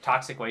put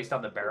toxic waste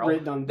on the barrel.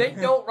 They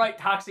don't write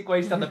toxic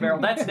waste on the barrel.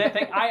 That's the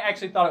thing. I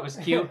actually thought it was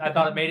cute. I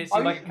thought it made it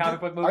seem like a comic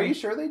book movie. Are you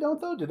sure they don't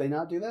though? Do they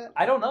not do that?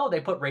 I don't know. They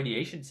put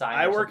radiation signs.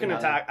 I work in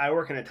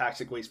a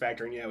toxic waste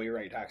factory, and we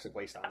write toxic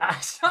waste on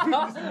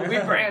it. We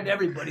brand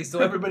everybody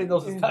so everybody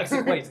knows it's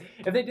toxic waste.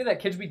 If they did that,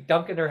 kids would be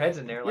dunking their heads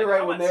in there. Like, You're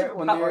right.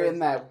 When they're in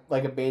that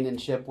like abandoned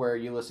ship where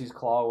Ulysses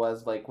Claw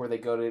was, like where they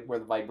go to where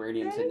the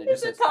vibranium's in, it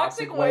just says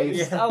toxic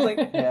waste. I was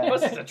like,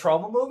 was this a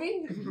trauma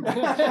movie?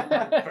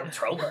 From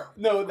trauma.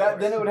 No,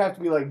 then it would have to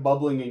be like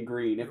bubbling in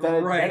green. If that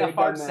And a had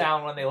hard done that-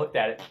 sound when they looked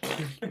at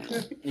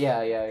it.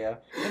 Yeah.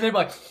 And they'd be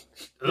like,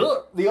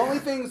 ugh. The only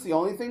things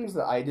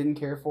that I didn't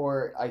care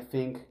for, I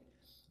think,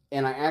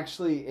 and I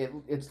actually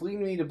it's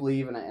leading me to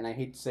believe, and I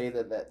hate to say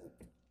that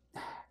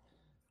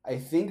I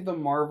think the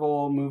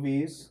Marvel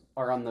movies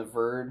are on the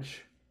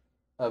verge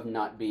of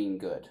not being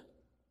good.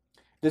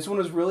 This one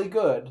was really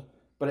good,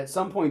 but at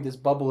some point this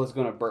bubble is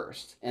going to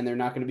burst, and they're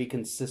not going to be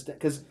consistent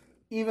because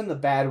even the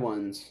bad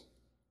ones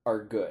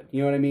are good.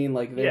 You know what I mean?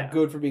 Like they're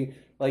good for being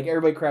like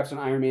everybody craps on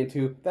Iron Man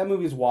 2. That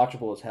movie's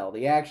watchable as hell.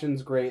 The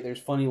action's great. There's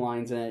funny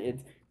lines in it.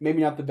 It's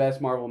maybe not the best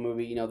Marvel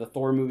movie. You know, the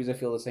Thor movies I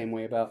feel the same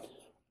way about.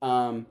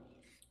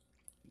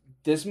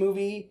 This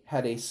movie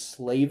had a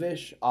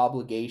slavish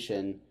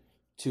obligation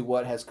to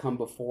what has come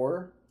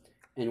before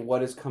and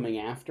what is coming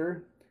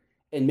after.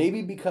 And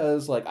maybe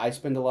because like I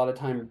spend a lot of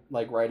time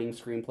like writing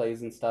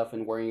screenplays and stuff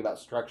and worrying about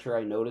structure,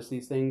 I notice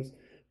these things.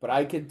 But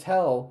I could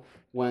tell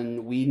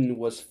when Whedon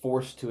was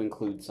forced to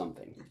include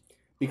something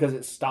because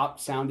it stopped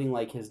sounding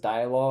like his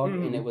dialogue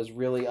and it was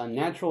really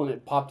unnatural, and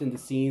it popped into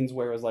scenes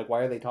where it was like,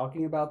 why are they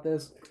talking about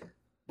this?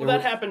 Well,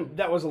 that happened.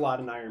 That was a lot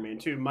in Iron Man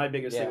 2. My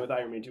biggest thing with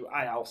Iron Man 2,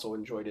 I also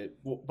enjoyed it,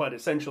 but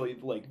essentially,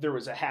 like there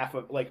was a half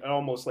of like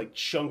almost like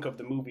chunk of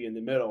the movie in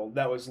the middle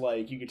that was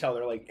like you could tell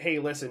they're like, hey,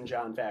 listen,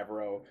 Jon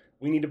Favreau,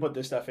 we need to put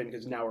this stuff in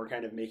because now we're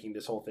kind of making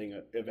this whole thing,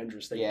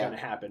 Avengers thing, going to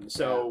happen.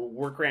 So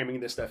we're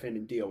cramming this stuff in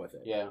and deal with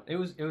it. Yeah, it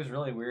was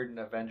really weird in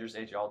Avengers: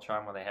 Age of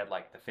Ultron when they had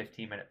like the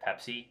 15-minute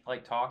Pepsi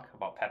like talk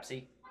about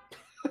Pepsi.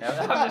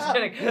 I'm just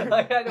kidding.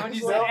 Like when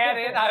you said add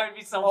in, I would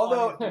be so.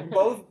 Although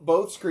funny.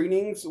 both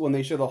screenings, when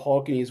they show the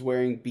Hulk and he's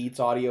wearing Beats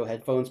audio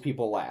headphones,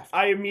 people laughed.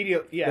 I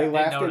immediately they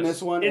laughed in this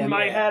one. In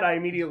my head, I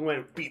immediately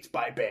went Beats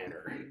by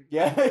Banner.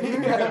 Yeah,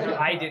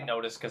 I didn't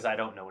notice because I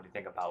don't know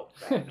anything about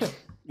that.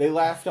 They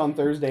laughed on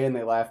Thursday, and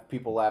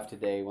people laughed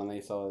today when they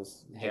saw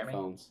his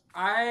headphones.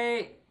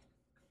 I'm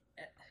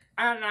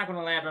not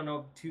gonna lie, I don't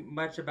know too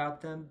much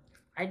about them.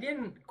 I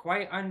didn't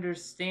quite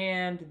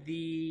understand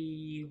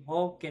the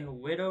Hulk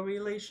and Widow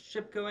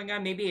relationship going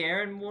on. Maybe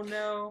Aaron will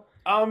know.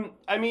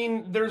 I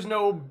mean, there's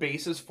no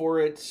basis for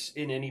it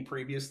in any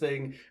previous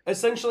thing.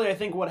 Essentially, I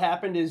think what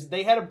happened is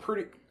they had a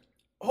pretty...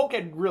 Hulk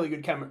had really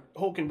good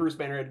Hulk and Bruce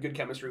Banner had good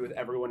chemistry with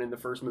everyone in the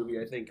first movie.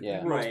 I think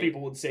most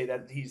people would say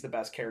that he's the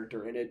best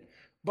character in it.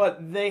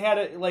 But they had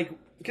a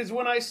because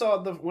when I saw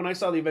the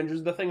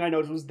Avengers, the thing I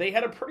noticed was they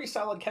had a pretty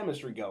solid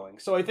chemistry going.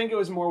 So I think it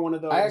was more one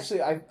of those. I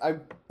think I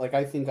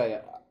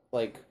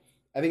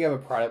have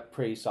a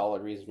pretty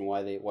solid reason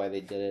why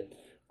they did it.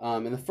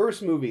 In the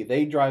first movie,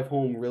 they drive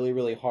home really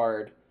really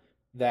hard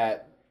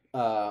that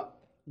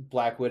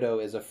Black Widow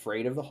is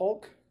afraid of the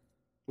Hulk.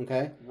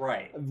 Okay,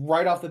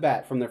 right off the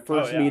bat from their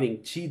first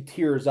meeting, she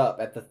tears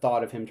up at the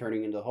thought of him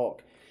turning into the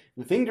Hulk.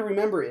 The thing to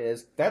remember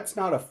is that's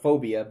not a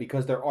phobia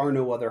because there are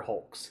no other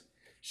Hulks.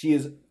 She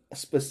is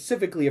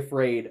specifically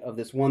afraid of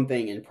this one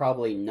thing and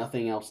probably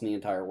nothing else in the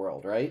entire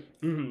world, right?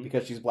 Mm-hmm.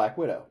 Because she's Black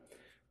Widow.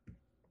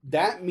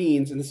 That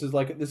means, and this is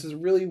a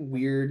really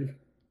weird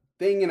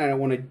thing, and I don't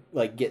want to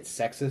like get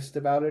sexist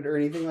about it or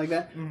anything like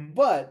that. Mm-hmm.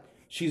 But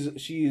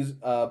she's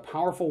a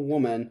powerful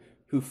woman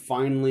who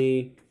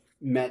finally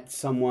met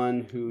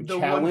someone who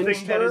challenged one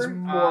thing her. That is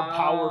more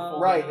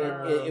powerful. Right.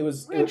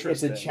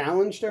 It's a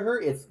challenge to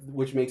her.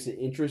 Which makes it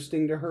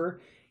interesting to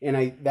her.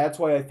 And that's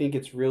why I think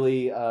it's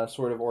really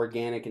sort of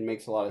organic and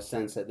makes a lot of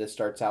sense that this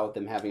starts out with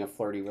them having a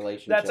flirty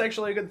relationship. That's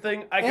actually a good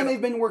thing.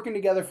 They've been working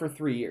together for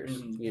 3 years.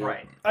 Mm-hmm. You know?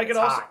 Right.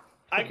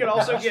 I could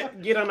also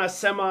get on a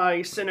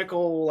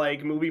semi-cynical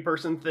like movie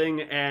person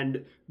thing,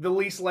 and the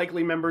least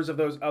likely members of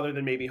those, other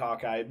than maybe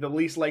Hawkeye, the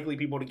least likely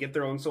people to get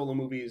their own solo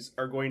movies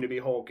are going to be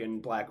Hulk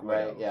and Black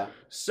Widow. Right, yeah.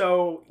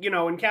 So,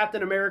 in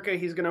Captain America,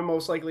 he's going to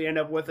most likely end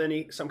up with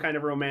some kind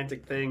of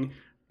romantic thing.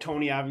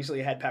 Tony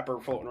obviously had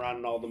Pepper floating around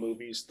in all the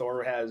movies.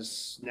 Thor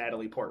has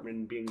Natalie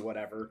Portman being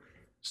whatever.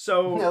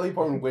 So Natalie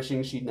Portman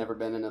wishing she'd never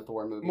been in a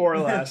Thor movie. More or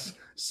less.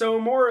 So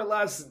more or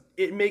less,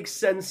 it makes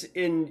sense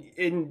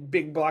in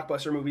big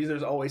blockbuster movies.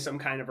 There's always some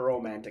kind of a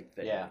romantic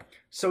thing. Yeah.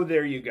 So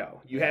there you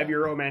go. You have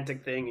your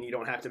romantic thing, and you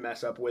don't have to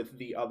mess up with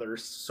the other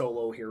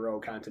solo hero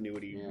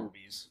continuity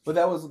movies. But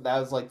that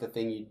was like the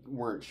thing you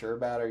weren't sure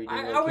about, or you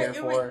didn't really care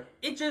for.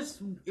 It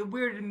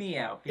weirded me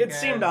out. It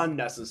seemed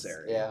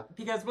unnecessary. Yeah.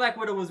 Because Black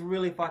Widow was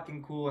really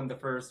fucking cool in the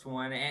first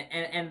one,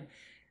 and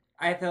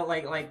I felt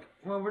like,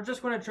 well, we're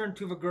just going to turn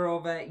to a girl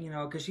that,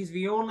 because she's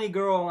the only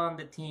girl on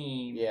the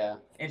team. Yeah.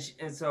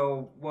 And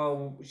so,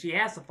 well, she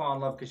has to fall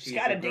in love because she's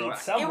got to date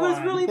someone. It was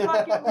really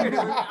fucking weird.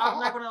 I'm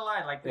not going to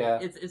lie.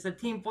 It's a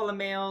team full of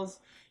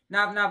males.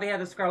 Now they have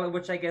the Scarlet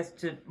Witch, I guess,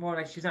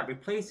 she's not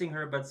replacing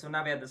her, but so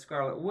now they have the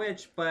Scarlet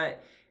Witch,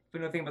 but if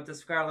you know anything about the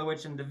Scarlet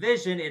Witch and the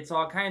Vision, it's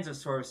all kinds of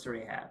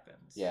sorcery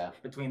happens. Yeah.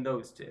 Between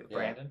those two. Yeah.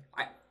 Brandon?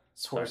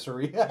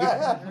 Sorcery.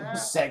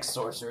 Sex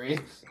sorcery.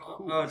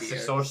 Oh dear.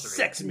 Sorcery.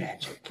 Sex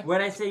magic. What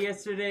did I say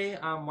yesterday?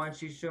 Why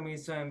don't you show me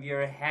some of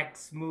your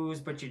hex moves,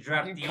 but you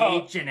dropped the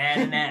H and add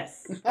an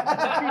S.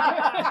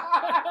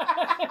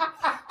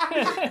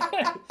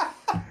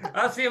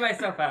 I'll see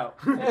myself out.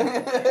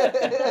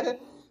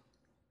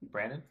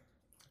 Brandon?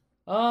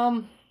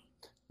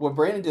 What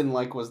Brandon didn't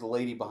like was the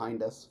lady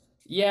behind us.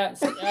 Yeah,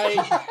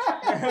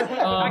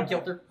 I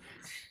killed her.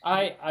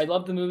 I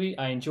loved the movie.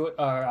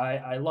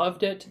 I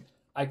loved it.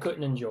 I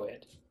couldn't enjoy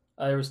it.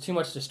 There was too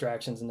much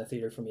distractions in the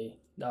theater for me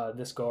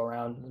this go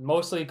around.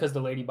 Mostly because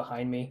the lady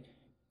behind me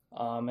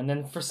And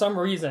then for some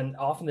reason,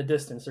 off in the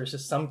distance, there's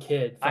just some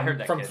kid. I heard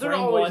that from kid. There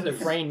frame always one to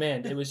is. frame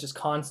in. It was just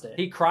constant.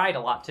 He cried a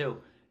lot too.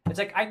 It's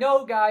like, I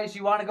know, guys,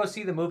 you want to go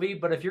see the movie,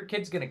 but if your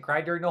kid's gonna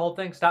cry during the whole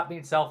thing, stop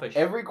being selfish.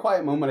 Every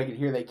quiet moment I could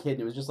hear that kid,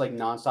 and it was just like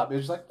nonstop. It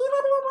was just like.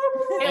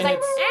 It's And like,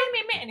 it's-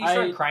 and he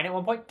started crying at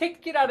one point. Take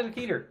the kid out of the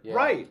theater. Yeah.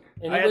 Right.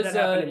 And I it had was that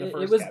happen in the it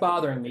first was Captain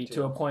bothering America me too.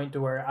 to a point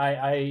to where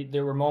I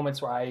there were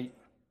moments where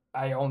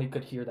I only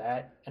could hear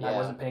that and I Yeah.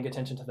 wasn't paying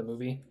attention to the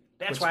movie.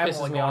 That's Which why I'm pisses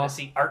only me going off. to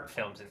see art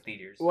films in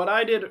theaters. What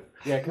I did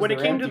Yeah, 'cause when it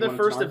they're came to empty the when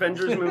it's first not.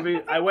 Avengers movie,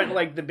 I went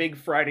like the big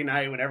Friday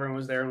night when everyone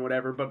was there and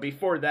whatever. But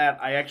before that,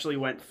 I actually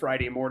went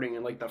Friday morning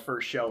and like the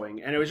first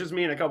showing, and it was just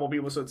me and a couple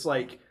people. So it's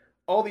like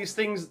all these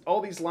things, all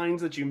these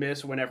lines that you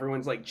miss when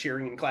everyone's like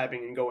cheering and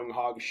clapping and going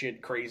hog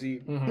shit crazy.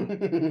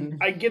 Mhm.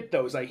 I get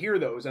those, I hear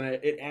those, and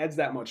it adds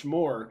that much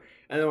more.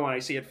 And then when I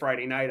see it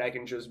Friday night, I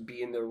can just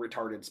be in the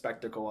retarded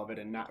spectacle of it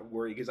and not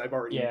worry because I've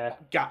already Yeah.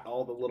 got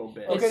all the little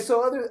bits. Okay,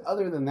 so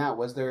other than that,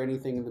 was there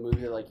anything in the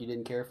movie that like you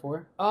didn't care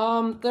for?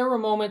 There were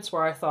moments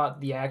where I thought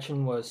the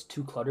action was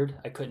too cluttered.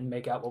 I couldn't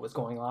make out what was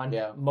going on.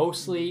 Yeah.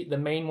 Mostly, the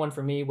main one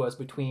for me was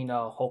between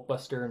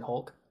Hulkbuster and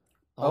Hulk.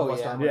 Oh, Hulkbuster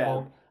yeah. and Yeah.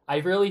 Hulk. I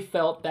really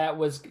felt that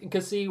was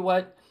because see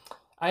what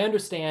I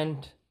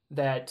understand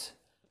that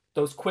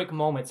those quick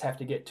moments have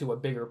to get to a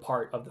bigger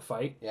part of the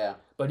fight. Yeah.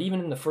 But even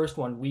in the first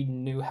one, we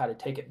knew how to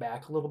take it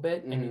back a little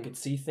bit, and you Mhm. could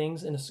see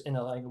things in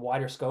a like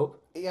wider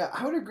scope. Yeah,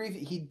 I would agree.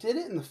 He did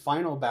it in the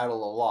final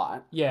battle a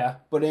lot, Yeah,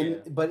 but in Yeah.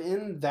 but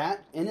in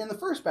that and in the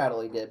first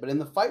battle he did, but in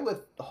the fight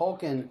with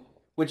Hulk and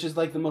which is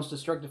like the most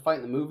destructive fight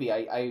in the movie,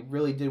 I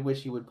really did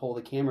wish he would pull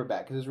the camera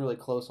back because it was really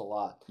close a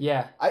lot.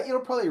 yeah,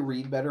 It'll probably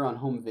read better on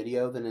home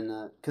video than in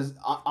the because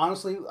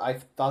honestly I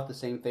thought the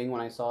same thing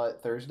when I saw it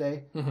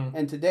Thursday hmm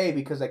and today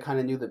because I kind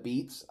of knew the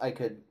beats I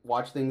could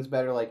watch things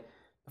better. Like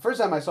the first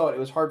time I saw it, it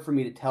was hard for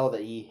me to tell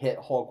that he hit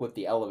Hulk with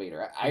the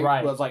elevator. I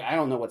Right. was like I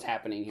don't know what's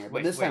happening here, but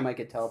Wait, this time wait. I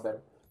could tell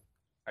better.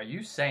 Are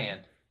you saying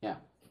Yeah.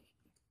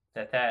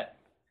 that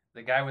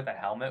the guy with the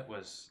helmet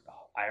was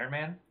Iron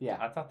Man? Yeah.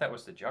 I thought that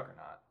was the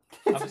Juggernaut.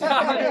 I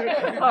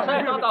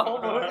thought the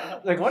whole movie.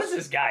 Like, what is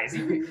this guy? Is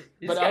he, this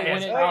But guy I-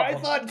 has when it- I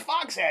problems. thought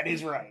Fox had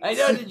his right. I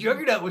know the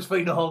Juggernaut was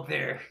fighting the Hulk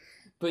there.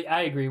 but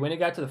I agree. When it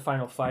got to the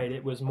final fight,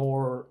 it was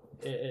more.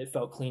 It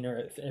felt cleaner.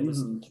 It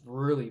was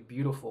really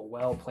beautiful,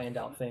 well planned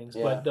out things.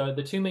 Yeah. But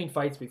the two main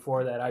fights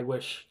before that, I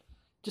wish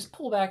just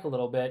pull back a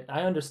little bit.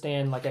 I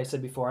understand, like I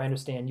said before, I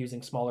understand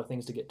using smaller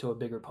things to get to a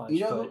bigger punch.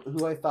 You know but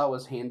who I thought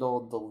was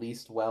handled the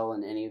least well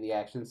in any of the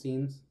action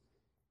scenes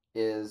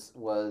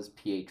was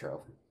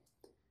Pietro.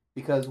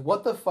 Because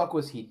what the fuck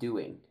was he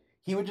doing?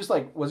 He would just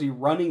like was he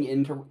running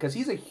into because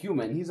he's a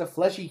human, he's a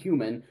fleshy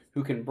human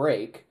who can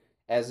break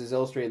as is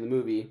illustrated in the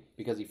movie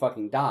because he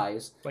fucking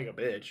dies. Like a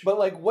bitch. But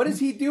like what is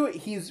he doing?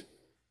 He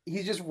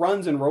just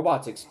runs and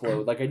robots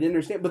explode. Like I didn't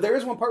understand. But there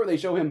is one part where they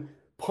show him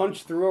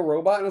punch through a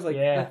robot and I was like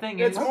yeah, The thing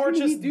It's is, How more can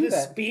he just do the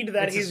that? speed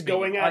that It's the he's speed.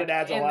 going at. Like, It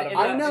adds a in lot the- of. in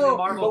I the know,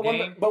 Marvel but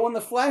game- when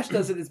the Flash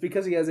does it, it's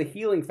because he has a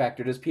healing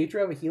factor. Does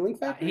Pietro have a healing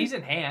factor? he's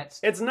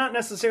enhanced. It's not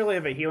necessarily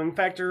of a healing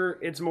factor.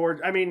 It's more.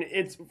 I mean,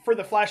 it's for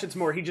the Flash. It's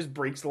more. He just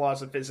breaks the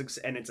laws of physics,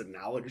 and it's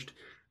acknowledged.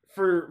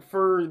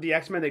 For the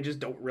X-Men, they just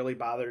don't really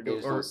bother They to.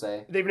 just Or don't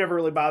say. they've never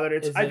really bothered.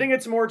 It's. Is I it- think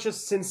it's more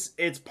just since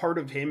it's part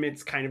of him.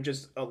 It's kind of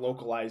just a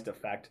localized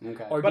effect.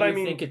 Okay. Or But do I you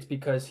mean- think it's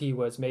because he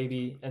was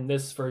maybe in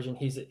this version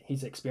he's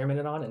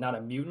experimented on and not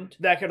a mutant?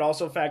 That could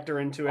also factor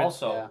into it.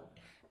 Also, Yeah.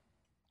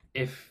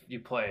 if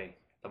you play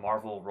the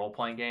Marvel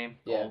role-playing game,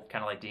 Yeah.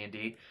 kind of like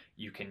D&D,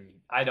 you can,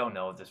 I don't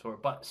know if this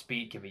word, but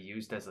speed can be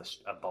used as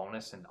a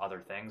bonus in other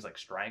things like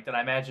strength. And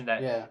I imagine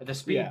that Yeah. the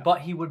speed, Yeah. but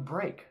he would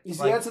break. You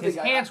see, Like, that's the his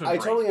thing. hands would I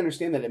break. totally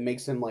understand that it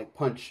makes him like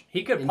punch.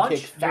 He could and punch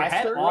kick your head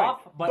faster.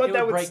 off, but, but it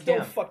that would would break still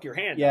him. fuck your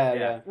hand. Yeah, Yeah.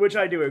 yeah. Which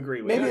I do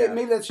agree with. Maybe yeah.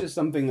 maybe that's just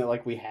something that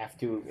like we have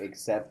to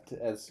accept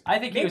as. I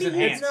think he was Maybe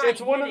enhanced. he's not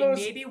It's one of hitting. those-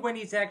 Maybe when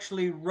he's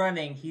actually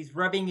running, he's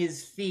rubbing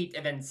his feet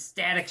and then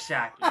static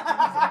shocking.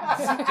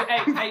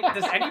 Hey,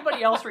 does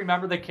anybody else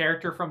remember the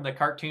character from the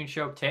cartoon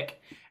show Tick?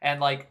 And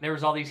like there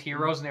was all these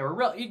heroes, and they were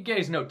real. You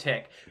guys know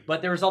Tick,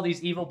 but there was all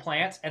these evil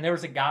plants, and there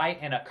was a guy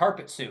in a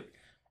carpet suit,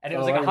 and it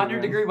was Oh, like I remember.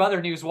 100-degree weather,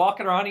 and he was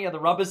walking around. He had to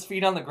rub his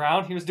feet on the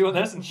ground. He was doing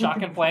this and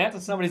shocking plants,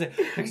 and somebody's like,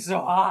 "It's so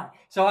hot."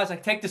 So I was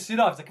like, "Take the suit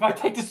off." He's like, "If I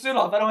take the suit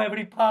off, I don't have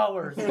any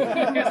powers." He was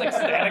like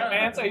Static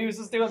Man, so he was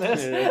just doing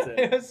this. Yeah, that's it.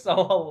 It was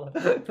so.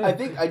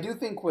 I do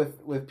think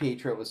with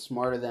Pietro it was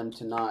smart of them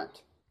to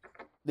not.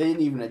 They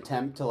didn't even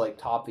attempt to like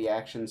top the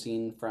action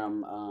scene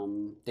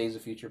from Days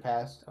of Future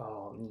Past.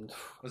 Oh,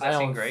 Was I that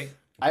scene don't- great?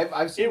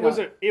 I've seen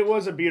It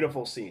was a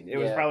beautiful scene. It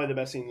was Yeah. probably the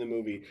best scene in the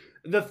movie.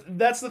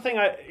 That's the thing.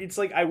 It's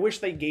like I wish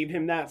they gave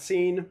him that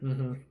scene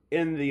hmm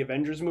in the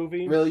Avengers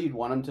movie. Really, you'd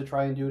want him to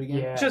try and do it again?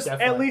 Yeah, Just at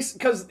definitely. least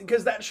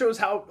because that shows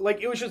how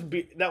like it was just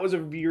that was a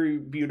very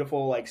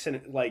beautiful like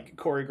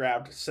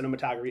choreographed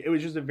cinematography. It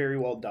was just a very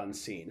well done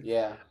scene.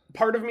 Yeah.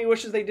 Part of me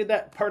wishes they did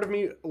that. Part of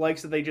me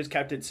likes that they just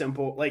kept it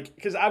simple. Like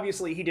because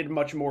obviously he did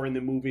much more in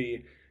the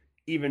movie.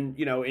 Even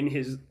in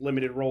his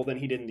limited role than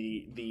he did in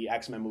the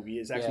X-Men movie.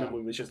 His X-Men Yeah.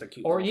 movie was just a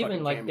cute. Or little even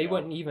fucking like they cameo.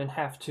 wouldn't even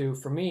have to.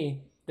 For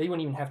me, they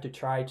wouldn't even have to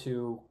try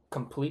to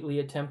completely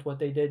attempt what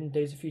they did in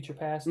Days of Future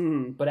Past,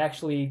 Mhm. but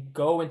actually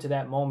go into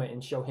that moment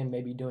and show him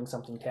maybe doing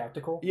something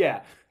tactical.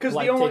 Yeah, because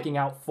Like the only taking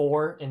out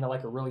 4 in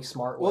like a really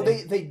smart way. Well,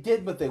 they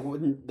did, but they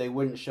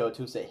wouldn't show it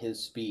to us at his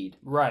speed.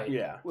 Right.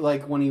 yeah.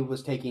 Like when he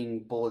was taking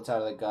bullets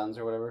out of the guns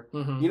or whatever.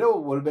 Mhm. You know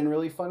what would have been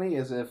really funny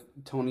is if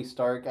Tony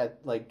Stark at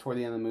like toward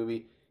the end of the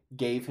movie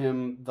gave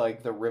him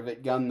like the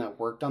rivet gun that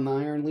worked on the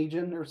Iron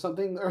Legion or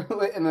something,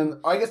 and then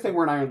I guess they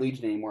weren't Iron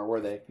Legion anymore, were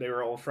they? They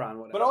were Ultron,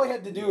 whatever. But all he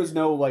had to do was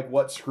know like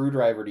what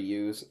screwdriver to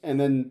use, and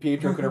then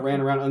Pietro could have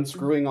ran around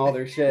unscrewing all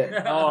their shit.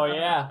 Oh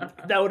yeah.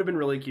 that would have been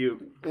really cute.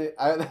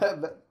 I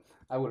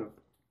would have.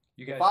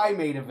 You guys, If I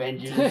made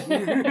Avengers, if you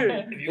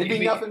it'd give be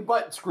me- nothing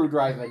but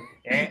screwdriving.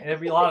 and there'd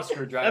be a lot of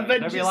screwdriving.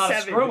 There'd be a Avengers lot of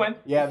 7. screwing.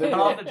 Yeah, they're Not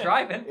all the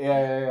driving.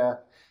 Yeah.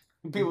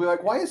 People be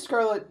like, "Why is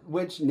Scarlet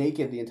Witch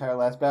naked the entire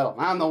last battle?"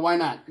 I don't know. Why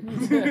not?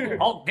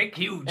 Hulk, dick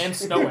huge. And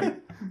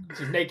snowing.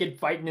 She's naked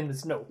fighting in the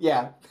snow.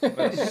 Yeah,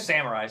 But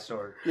samurai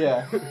sword.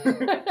 yeah.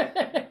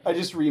 I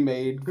just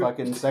remade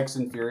fucking Sex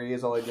and Fury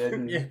is all I did.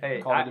 And Hey,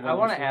 called it I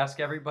want to Avengers. ask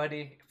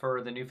everybody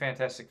for the new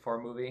Fantastic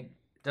Four movie.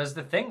 Does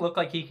the Thing look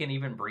like he can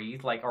even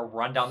breathe, like, or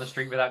run down the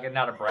street without getting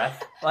out of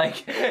breath? Like,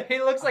 he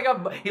looks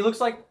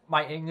like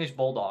my English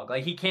bulldog.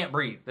 Like, he can't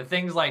breathe. The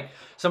Thing's like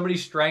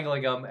somebody's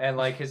strangling him, and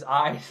like his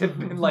eyes have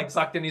been like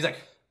sucked in. He's like,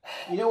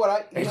 You know what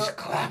I? You know, it's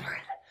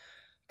clamoring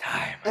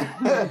time.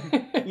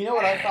 you know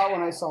what I thought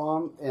when I saw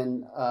him,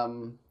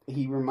 and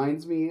he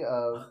reminds me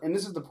of, and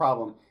this is the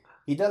problem.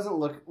 He doesn't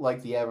look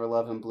like the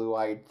ever-loving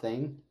blue-eyed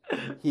Thing.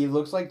 He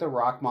looks like the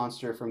rock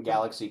monster from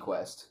Galaxy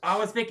Quest. I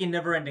was thinking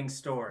Neverending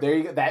Story. There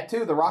you go. That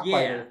too, the rock Yeah.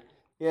 fighter.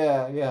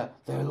 Yeah.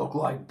 They look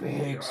like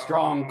big,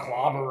 strong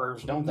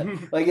clobberers, don't they?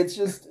 Like, it's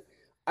just,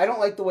 I don't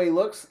like the way he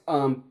looks.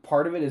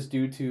 Part of it is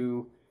due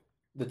to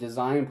the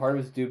design. Part of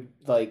it is due,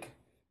 like,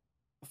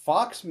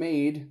 Fox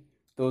made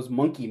those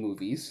monkey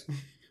movies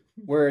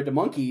where the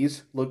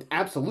monkeys looked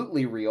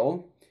absolutely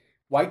real.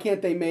 Why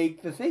can't they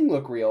make the Thing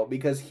look real?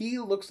 Because he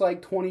looks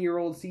like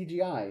 20-year-old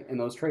CGI in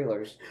those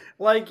trailers.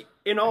 Like,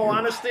 in all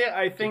honesty,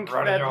 I think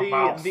Run in your that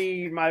mouth.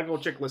 the Michael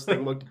Chiklis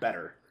thing looked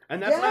better.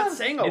 And that's Yeah. not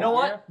saying a You know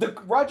lot. what?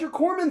 The Roger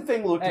Corman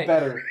thing looked Hey.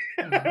 better.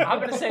 I'm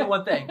gonna say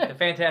one thing: the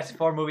Fantastic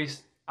Four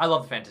movies. I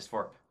love the Fantastic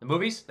Four. The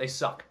movies, they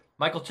suck.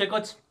 Michael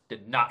Chiklis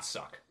did not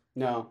suck.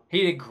 No,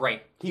 He did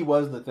great. he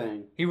was the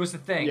Thing. He was the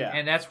Thing, Yeah.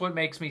 and that's what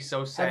makes me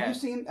so sad.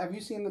 Have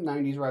you seen the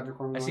 90s Roger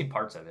Corman I've one? seen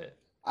parts of it.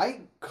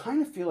 I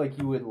kind of feel like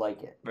you would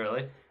like it.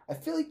 Really? I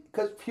feel like,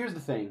 because here's the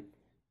thing,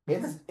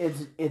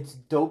 it's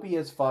dopey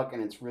as fuck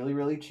and it's really,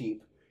 really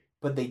cheap,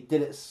 but they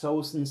did it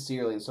so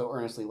sincerely and so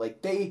earnestly.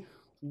 Like, they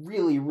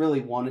really,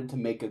 really wanted to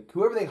make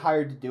whoever they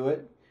hired to do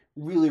it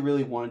really,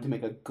 really wanted to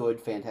make a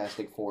good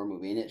Fantastic Four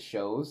movie, and it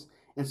shows.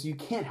 And so you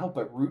can't help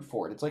but root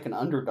for it. It's like an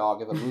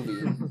underdog of a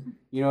movie.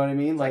 You know what I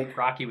mean? Like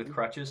Rocky with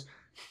crutches.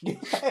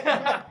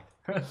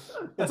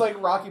 It's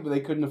like Rocky, but they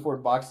couldn't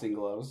afford boxing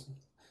gloves.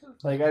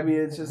 Like, I mean,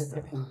 it's just, I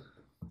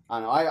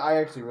don't know. I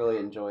actually really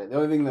enjoy it. The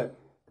only thing that,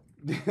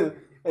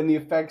 and the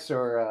effects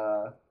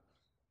are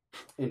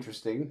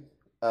interesting.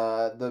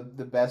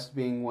 The best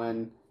being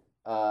when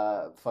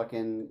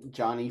fucking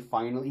Johnny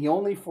he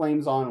only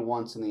flames on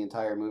once in the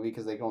entire movie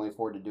because they can only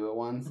afford to do it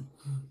once.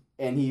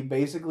 And he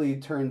basically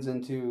turns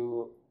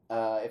into,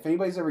 if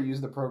anybody's ever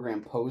used the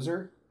program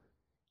Poser,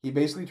 he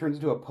basically turns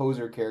into a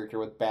poser character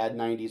with bad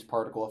 90s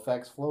particle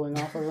effects flowing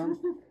off of him.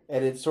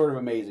 And it's sort of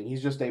amazing.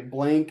 He's just a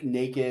blank,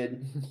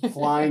 naked,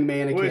 flying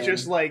mannequin. With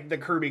just like the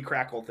Kirby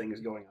Crackle things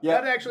going on.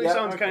 Yeah, That actually yeah,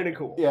 sounds okay. kind of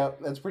cool. Yeah,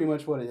 that's pretty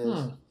much what it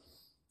is.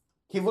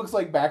 He looks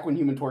like back when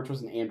Human Torch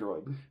was an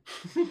android.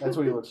 That's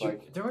what he looks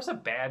like. There was a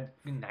bad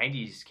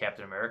 '90s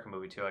Captain America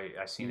movie too.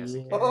 I seen as a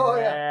kid. Oh,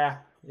 yeah.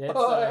 It's,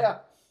 Yeah.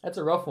 That's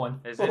a rough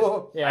one. Is it?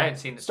 Yeah. I hadn't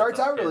seen it. Starts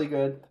since I out was a really kid.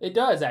 good. It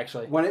does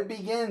actually. When it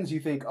begins,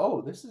 you think,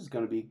 oh, this is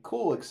going to be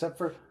cool, except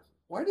for,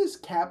 why does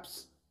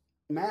Cap's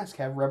mask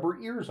have rubber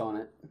ears on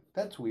it?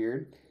 That's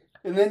weird.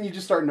 And then you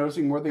just start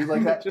noticing more things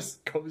like that.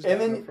 Just goes and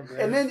down then from there.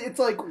 and then it's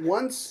like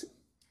once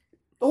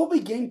the whole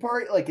beginning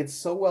part, like, it's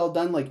so well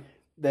done. Like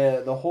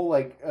the whole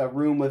like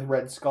room with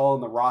Red Skull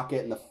and the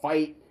rocket and the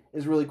fight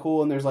is really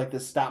cool. And there's like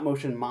this stop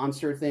motion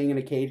monster thing in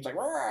a cage, it's like,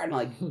 "Roar," and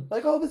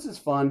like oh, this is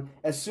fun.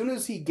 As soon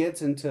as he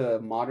gets into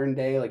modern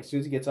day, like as soon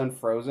as he gets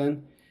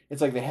unfrozen,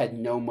 it's like they had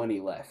no money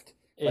left.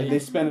 Like they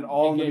spend it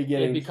all in the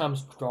beginning. It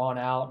becomes drawn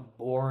out,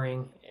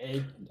 boring.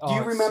 Do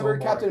you remember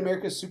Captain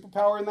America's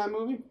superpower in that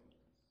movie?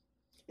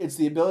 It's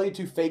the ability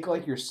to fake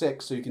like you're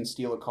sick so you can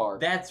steal a car.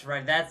 That's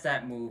right. That's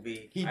that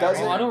movie. He does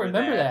it- I don't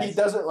remember that. He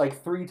does it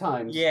like 3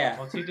 times. Yeah.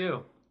 What's he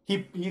do?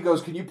 He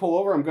goes, "Can you pull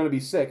over? I'm going to be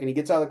sick." And he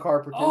gets out of the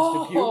car, pretends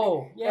to puke.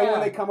 Oh, yeah. And when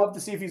they come up to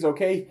see if he's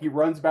okay, he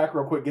runs back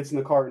real quick, gets in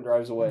the car, and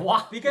drives away.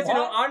 What? Because, you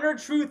know, honor,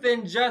 truth,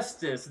 and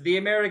justice, the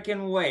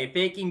American way,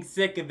 faking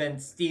sick and then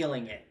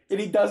stealing it.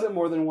 And he does it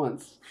more than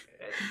once.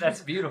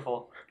 That's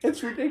beautiful.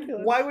 It's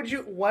ridiculous. Why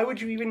would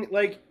you even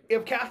like?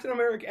 If Captain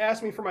America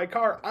asked me for my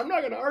car, I'm not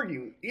going to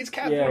argue. He's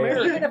Captain Yeah, yeah.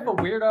 America. Even if a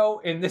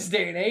weirdo in this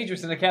day and age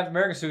was in the Captain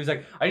America suit, he's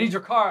like, "I need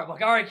your car." I'm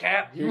like, "All right,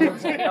 Cap." You know what I'm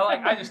saying?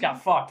 Like, I just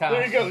got fucked. Huh?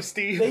 There you go,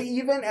 Steve. They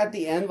even at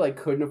the end like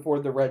couldn't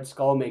afford the Red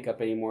Skull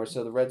makeup anymore,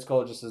 so the Red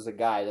Skull just is a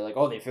guy. They're like,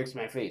 oh, they fixed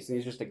my face, and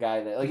he's just a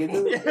guy that like.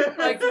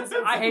 Like,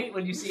 I hate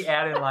when you see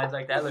add-in lines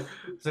like that. Like,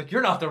 it's like,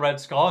 "You're not the Red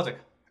Skull." It's like,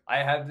 "I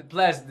had the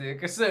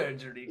plastic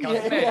surgery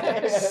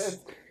cosmetics."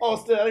 Oh,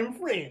 still in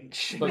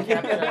French. But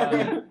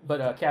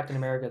Captain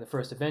America: The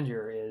First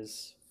Avenger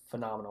is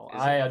phenomenal. Is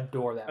it? I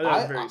adore that. I know. movie.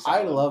 That's very I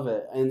solid. love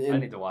it, and I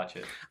need to watch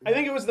it. I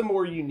think it was the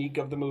more unique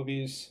of the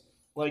movies.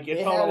 Like it,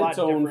 it felt had a lot its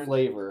own different.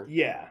 flavor.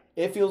 Yeah.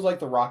 It feels like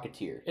The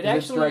Rocketeer. It And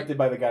it's actually- directed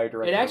by the guy who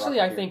directed. It actually,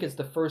 I Rocketeer. think, is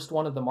the first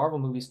one of the Marvel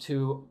movies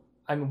to.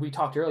 I mean, we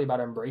talked earlier about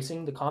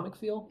embracing the comic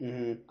feel.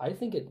 Mm-hmm. I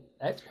think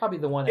that's probably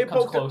the one that It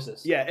comes poked a-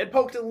 closest. Yeah, it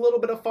poked a little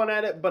bit of fun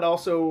at it, but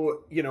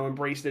also,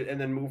 embraced it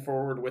and then moved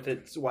forward with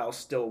it while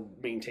still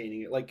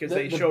maintaining it. Like, because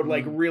they showed,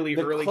 like, really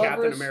the early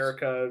Captain cleverest-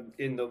 America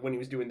when he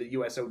was doing the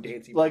USO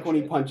dancing. Like when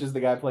he shit. punches the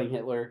guy playing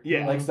Hitler.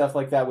 Yeah. Like stuff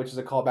like that, which is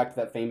a callback to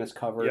that famous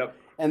cover. Yep.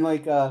 And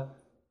like the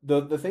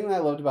thing that I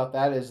loved about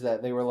that is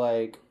that they were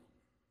like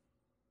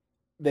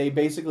they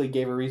basically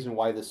gave a reason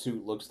why the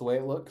suit looks the way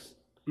it looks.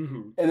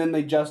 Mm-hmm. And then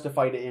they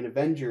justified it in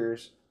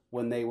Avengers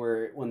when they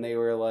were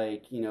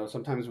like,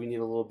 sometimes we need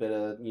a little bit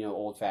of,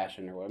 old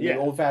fashioned or whatever. Yeah.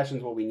 Old fashioned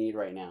is what we need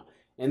right now.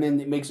 And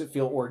then it makes it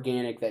feel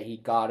organic that he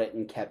got it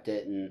and kept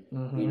it and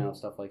Mhm.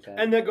 stuff like that.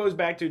 And that goes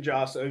back to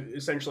Joss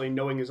essentially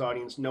knowing his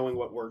audience, knowing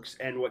what works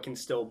and what can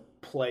still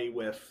play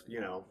with,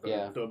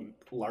 the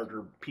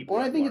larger people.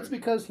 Well, I at think large. it's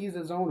because he's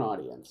his own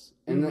audience,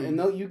 and Mhm. and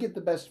though you get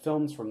the best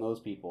films from those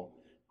people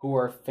who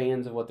are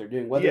fans of what they're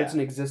doing, whether Yeah. it's an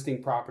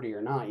existing property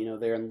or not.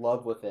 They're in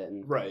love with it,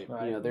 and Right.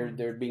 Right.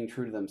 they're being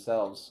true to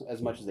themselves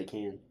as much as they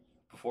can.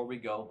 Before we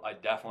go, I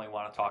definitely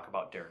want to talk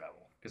about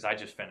Daredevil because I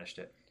just finished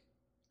it.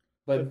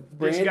 But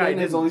This guy Brandon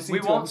has didn't- only seen We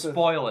two won't episodes.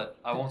 spoil it.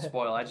 I won't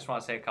spoil. I just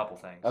want to say a couple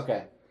things.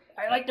 Okay.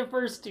 I like the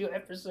first 2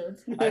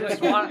 episodes. I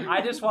just want to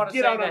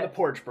Get say out on the that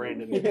porch,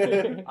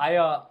 Brandon.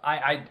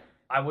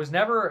 I was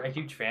never a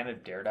huge fan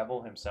of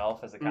Daredevil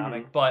himself as a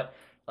comic, but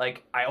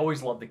like I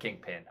always loved the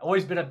Kingpin.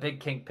 Always been a big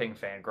Kingpin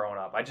fan growing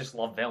up. I just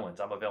love villains.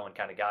 I'm a villain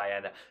kind of guy,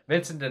 and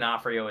Vincent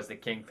D'Onofrio as the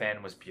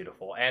Kingpin was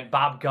beautiful, and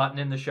Bob Gunton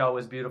in the show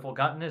was beautiful.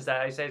 Gunton, is that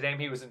how you say his name?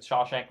 He was in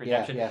Shawshank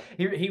Redemption. Yeah.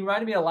 He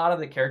reminded me a lot of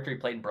the character he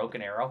played in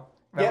Broken Arrow.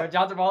 Remember Yep.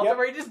 John Travolta, Yep.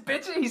 where he just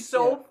bitches. He's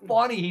so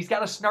funny. He's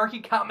got a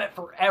snarky comment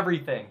for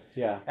everything.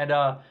 Yeah. And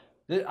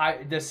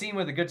the scene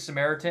with the Good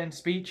Samaritan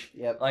speech,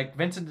 Yep. like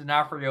Vincent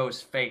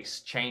D'Onofrio's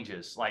face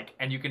changes, like,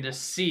 and you can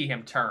just see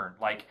him turn,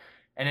 like,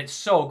 and it's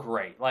so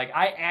great. Like,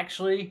 I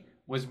actually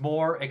was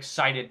more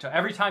excited to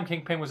every time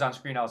Kingpin was on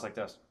screen. I was like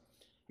this,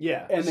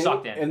 Yeah. And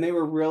Sucked in. and they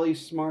were really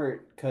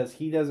smart because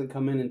he doesn't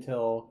come in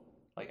until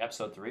like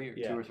episode 3 or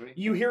 2 or 3.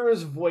 You hear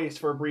his voice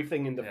for a brief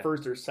thing in the Yeah.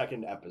 first or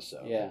second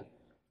episode.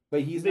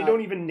 but he's They not,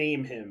 don't even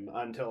name him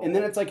until. And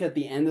then it's like at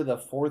the end of the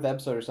 4th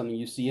episode or something,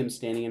 you see him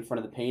standing in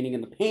front of the painting,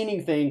 and the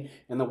painting thing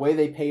and the way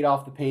they paid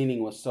off the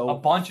painting was so A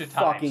bunch of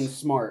times. fucking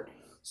smart,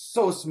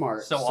 so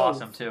smart, So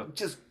awesome too.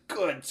 just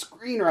good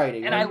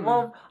screenwriting. And I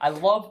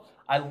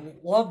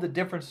love the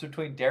difference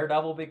between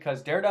Daredevil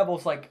because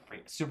Daredevil's like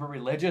super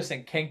religious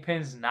and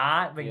Kingpin's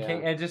not. But Yeah.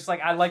 and just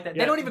like I like that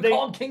Yeah, they don't even they-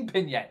 call him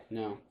Kingpin yet.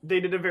 no, they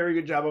did a very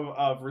good job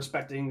of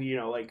respecting,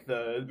 like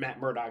the Matt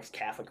Murdock's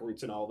Catholic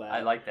roots and all that.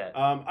 I like that.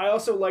 I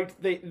also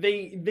liked they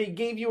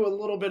gave you a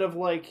little bit of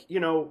like,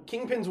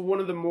 Kingpin's one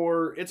of the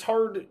more. It's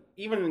hard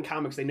even in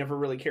comics. They never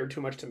really cared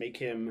too much to make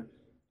him,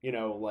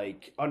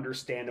 like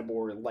understandable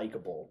or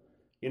likable.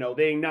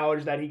 They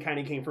acknowledge that he kind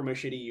of came from a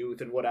shitty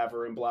youth and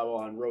whatever and blah, blah,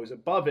 blah, and rose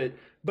above it.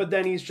 But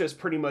then he's just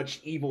pretty much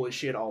evil as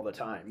shit all the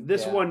time.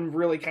 This Yeah. one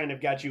really kind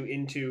of got you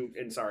into,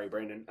 and sorry,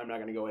 Brandon, I'm not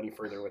going to go any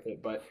further with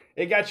it, but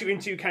it got you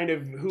into kind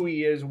of who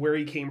he is, where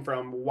he came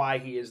from, why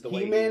he is the way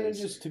he he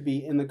manages is. to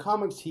be in the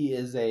comics. He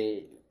is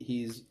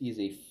he's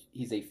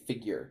a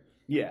figure.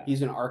 Yeah.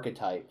 He's an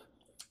archetype.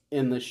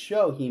 In the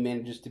show, he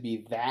manages to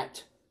be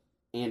that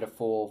and a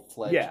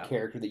full-fledged Yeah.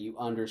 character that you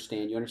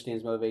understand. You understand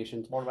his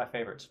motivations. One of my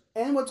favorites.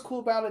 And what's cool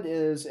about it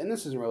is, and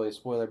this isn't really a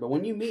spoiler, but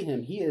when you meet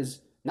him, he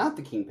is not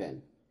the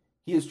Kingpin.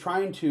 He is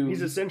trying to...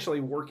 He's essentially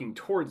working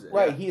towards it.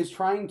 Right, he is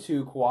trying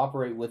to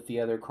cooperate with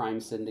the other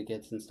crime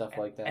syndicates and stuff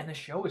like that. And the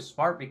show is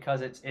smart because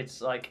it's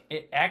like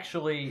it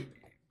actually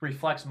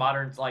reflects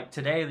modern, like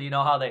today. You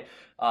know how they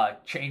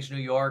changed New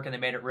York and they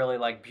made it really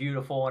like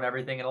beautiful and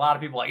everything, and a lot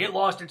of people like it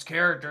lost its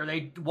character.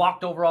 They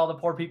walked over all the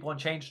poor people and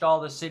changed all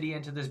the city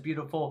into this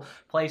beautiful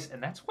place,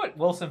 and that's what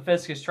Wilson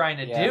Fisk is trying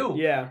to do.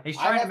 Yeah. He's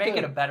I trying to have make to-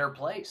 it a better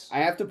place. I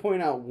have to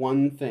point out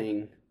one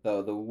thing,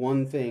 though. The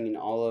one thing in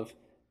all of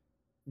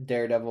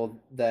Daredevil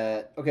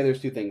that... Okay,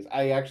 there's 2 things.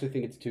 I actually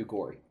think it's too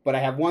gory. But I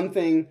have one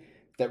thing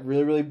that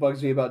really, really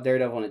bugs me about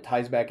Daredevil, and it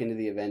ties back into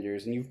the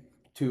Avengers, and you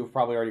 2 have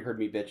probably already heard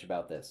me bitch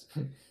about this.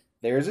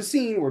 There is a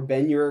scene where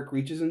Ben Urich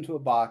reaches into a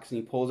box and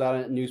he pulls out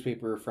a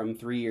newspaper from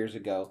 3 years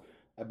ago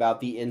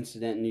about the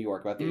incident in New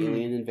York, about the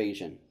alien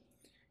invasion.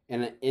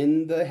 And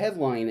in the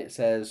headline it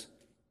says,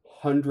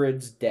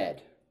 "Hundreds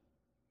dead."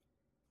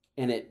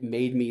 and it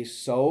made me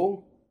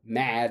so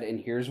mad, and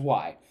here's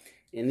why.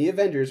 In the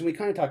Avengers, and we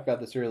kind of talked about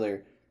this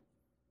earlier,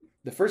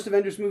 the first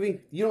Avengers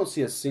movie, you don't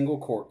see a single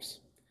corpse.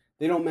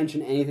 They don't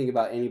mention anything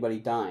about anybody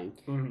dying.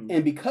 Mhm.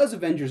 And because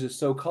Avengers is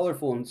so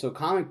colorful and so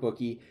comic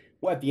booky,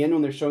 well, at the end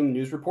when they're showing the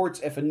news reports,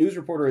 if a news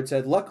reporter had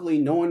said, luckily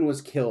no one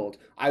was killed,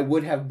 I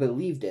would have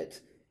believed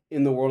it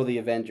in the world of the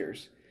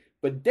Avengers.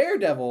 But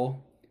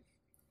Daredevil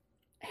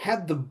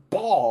had the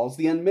balls,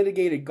 the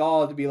unmitigated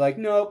gall to be like,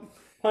 nope,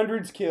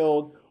 hundreds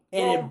killed.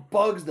 And it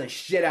bugs the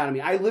shit out of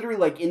me. I literally,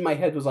 like, in my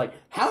head was like,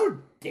 how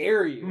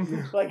dare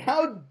you? Like,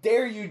 how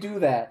dare you do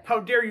that? How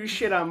dare you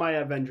shit on my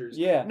Avengers?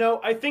 Yeah. No,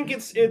 I think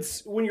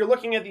it's when you're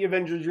looking at the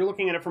Avengers, you're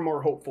looking at it from a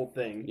more hopeful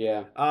thing.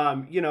 Yeah.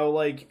 You know,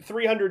 like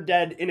 300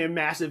 dead in a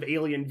massive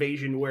alien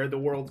invasion where the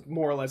world's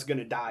more or less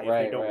gonna die if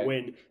Right, they don't right.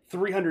 win.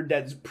 300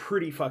 dead's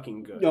pretty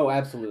fucking good. No,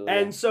 absolutely.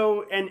 And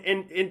so, and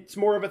it's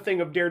more of a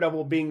thing of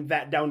Daredevil being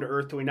that down to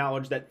earth to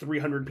acknowledge that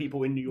 300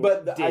 people in New York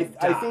But did I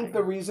die. think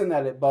the reason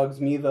that it bugs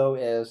me though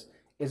is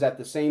at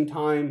the same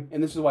time,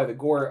 and this is why the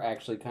gore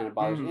actually kind of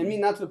bothers me. I mean,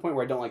 not to the point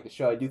where I don't like the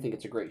show. I do think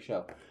it's a great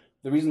show.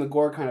 The reason the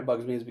gore kind of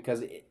bugs me is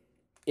because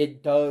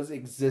it does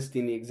exist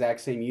in the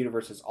exact same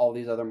universe as all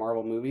these other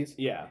Marvel movies.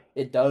 Yeah.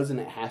 It does, and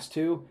it has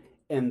to.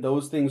 And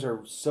those things are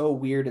so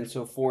weird and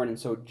so foreign and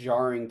so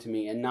jarring to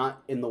me, and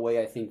not in the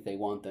way I think they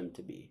want them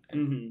to be.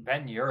 Mm-hmm.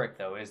 Ben Urich,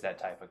 though, is that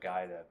type of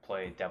guy to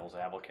play devil's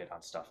advocate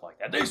on stuff like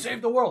that. They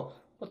saved the world.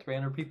 But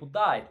 300 people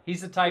died. He's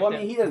the type Well, I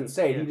that... mean, he doesn't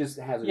say it. He just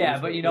has a Yeah,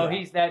 newspaper. but you know, Yeah.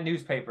 he's that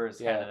newspaper is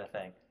kind Yeah. of the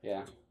thing.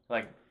 Yeah.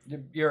 Like,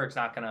 Urich's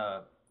not going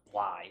to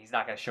lie. He's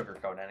not going to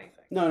sugarcoat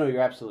anything. No,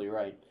 you're absolutely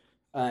right.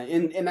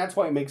 And that's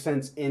why it makes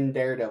sense in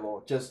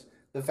Daredevil. Just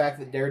the fact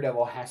that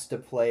Daredevil has to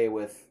play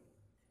with,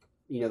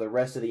 you know, the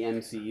rest of the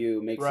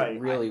MCU makes Right. it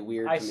really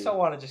weird I to me. so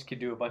want to just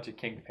do a bunch of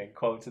Kingpin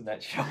quotes in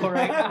that show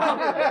right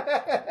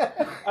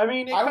now. I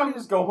mean, it I want comes to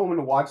just go home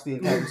and watch the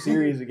entire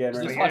series again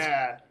right Just now. watch-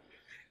 yeah.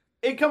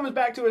 It comes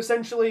back to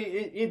essentially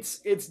it's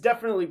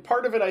definitely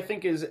part of it. I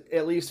think is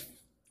at least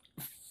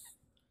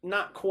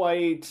not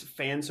quite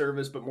fan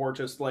service, but more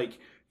just like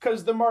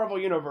because the Marvel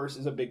universe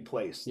is a big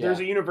place. Yeah. There's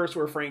a universe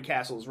where Frank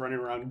Castle's running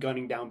around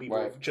gunning down people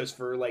Right. just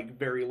for like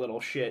very little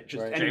shit.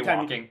 Just Right.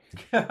 anytime.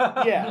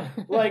 Jaywalking. Yeah,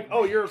 like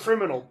oh, you're a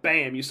criminal.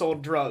 Bam, you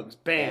sold drugs.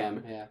 Bam.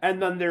 Damn, yeah. And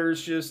then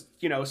there's just,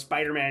 you know,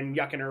 Spider-Man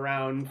yucking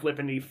around,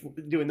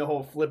 doing the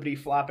whole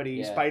flippity-floppity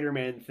Yeah.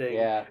 Spider-Man thing.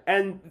 Yeah.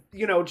 And,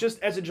 you know,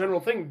 just as a general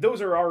thing,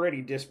 those are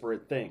already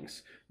disparate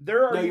things.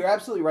 There are... No, you're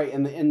absolutely right.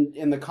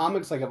 In the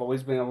comics, like I've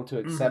always been able to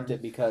accept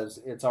it because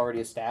it's already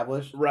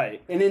established.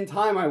 Right. And in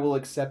time, I will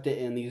accept it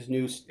in these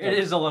new. It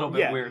is a little bit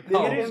Yeah. weird.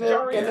 It is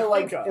jarring in to the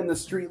like think of. in the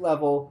street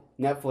level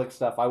Netflix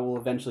stuff. I will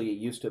eventually get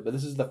used to it, but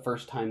this is the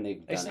first time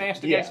they've They done it.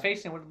 smashed the Yeah. guy's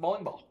face in with a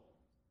bowling ball.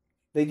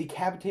 They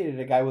decapitated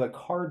a guy with a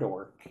car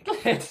door.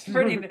 It's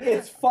pretty...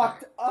 It's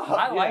fucked up.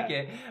 I like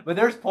it, but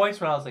there's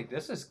points when I was like,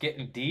 "This is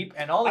getting deep,"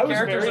 and all the I was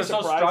characters very are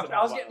so surprised structured. I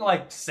about was getting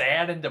like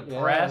sad and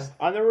depressed.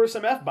 And there were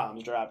some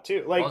F-bombs dropped,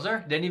 too. Like, Was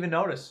there? Didn't even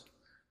notice.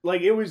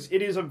 like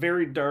it is a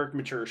very dark,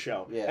 mature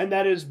show. Yeah. And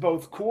that is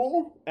both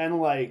cool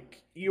and,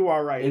 like, you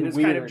are right. And And it's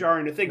kind of weird.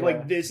 jarring to think, Yeah.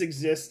 like, this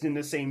exists in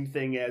the same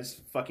thing as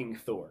fucking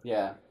Thor.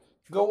 Yeah.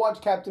 Go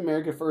watch Captain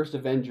America: First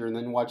Avenger, and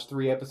then watch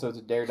 3 episodes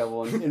of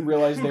Daredevil, and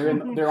realize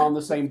they're on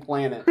the same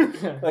planet.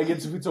 Like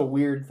it's a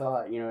weird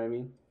thought, you know what I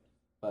mean?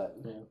 But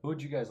yeah. Who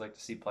would you guys like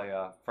to see play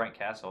Frank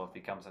Castle if he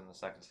comes in the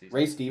second season?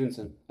 Ray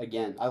Stevenson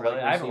again. I Really?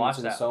 like I Ray haven't watched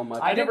Stevenson that. so much.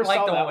 I never didn't like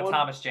saw the that one with one.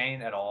 Thomas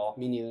Jane at all.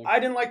 Me neither. I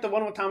didn't like the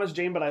one with Thomas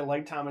Jane, but I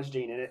like Thomas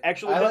Jane in it.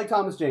 Actually, I like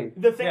Thomas Jane.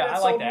 the thing Yeah, that I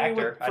like sold the me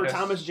actor. I for just-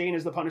 Thomas Jane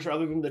as the Punisher,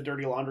 other than the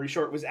Dirty Laundry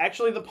short, was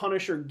actually the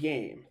Punisher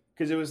game.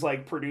 Because it was,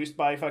 like, produced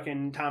by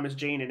fucking Thomas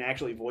Jane and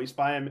actually voiced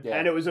by him. Yeah.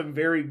 And it was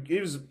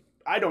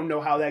I don't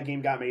know how that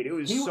game got made. It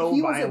was so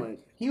violent.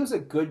 He was a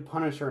good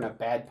Punisher in a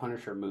bad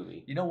Punisher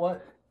movie. You know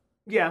what?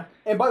 Yeah.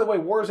 And by the way,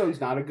 Warzone's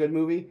not a good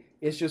movie.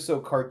 It's just so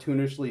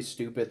cartoonishly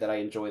stupid that I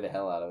enjoy the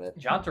hell out of it.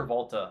 John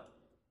Travolta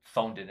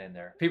phoned it in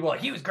there. People were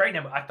like, he was great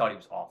in it. I thought he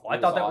was awful. I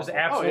He thought was that was awful.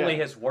 absolutely Oh,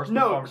 yeah. his worst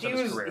No, performance he of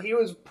his was career. he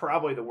was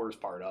probably the worst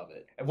part of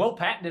it. And Will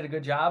Patton did a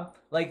good job.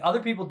 Like,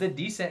 other people did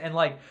decent. And,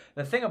 like,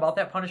 the thing about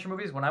that Punisher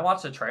movie is when I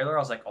watched the trailer, I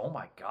was like, oh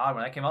my God.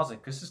 When that came out, I was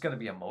like, this is going to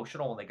be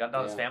emotional. When they gun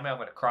down his Yeah. family, I'm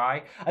going to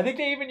cry. I think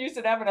they even used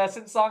an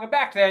Evanescence song. And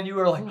back then, you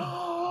were like,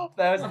 oh,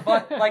 that was.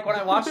 But, like, when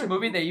I watched the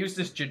movie, they used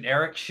this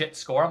generic shit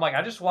score. I'm like,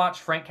 I just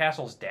watched Frank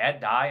Castle's dad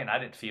die, and I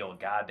didn't feel a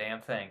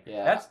goddamn thing.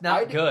 Yeah, That's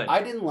not good.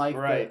 I didn't like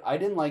Right. I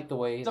didn't like the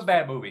way It's a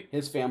bad movie.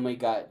 his family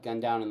got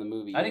gunned down in the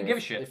movie. I didn't either. give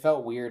a shit. It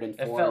felt weird and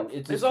It foreign. felt-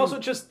 It's There's too, also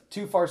just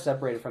too far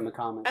separated from the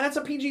comics. and it's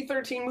a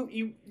PG-13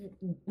 movie.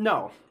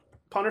 No,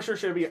 Punisher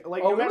should be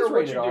like Oh, no it matter was what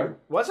rated you R. do.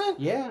 Was it?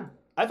 Yeah,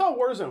 I thought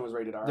Warzone was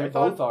rated R. they I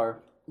thought, both are.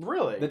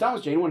 Really? The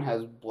Thomas Jane one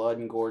has blood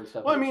and gore and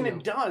stuff. Well, I in mean, too.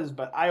 it does,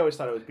 but I always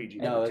thought it was PG.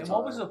 No, And it's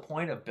what was R. the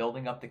point of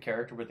building up the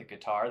character with the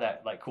guitar,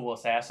 that like cool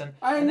assassin?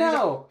 I And then he's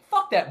like, know.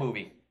 fuck that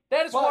movie.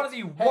 That is But, one of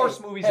the hey,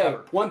 worst movies hey,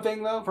 ever. One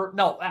thing though,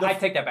 I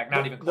take that back.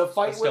 Not even the close.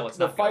 fight but still, with it's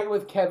the not fight good.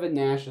 with Kevin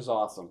Nash is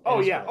awesome. Oh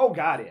It is yeah. good. Oh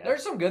god, yeah.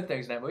 There's some good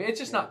things in that movie. It's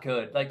just not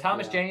good. Like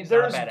Thomas Yeah. Jane's not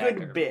a There's bad good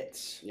actor.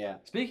 bits. Yeah.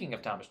 Speaking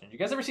of Thomas Jane, you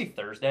guys ever see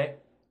Thursday?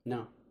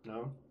 No.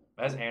 No.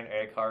 It has Aaron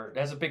Eckhart. It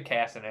has a big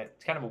cast in it.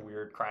 It's kind of a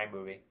weird crime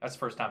movie. That's the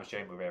first Thomas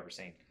Jane movie I've ever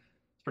seen.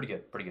 It's pretty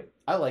good. Pretty good.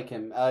 I like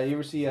him. You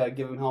ever see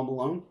Give Him Hell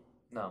Alone?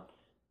 No.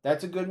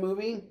 That's a good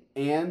movie,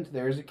 and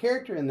there's a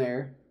character in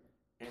there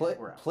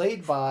We're out.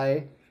 played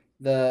by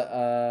the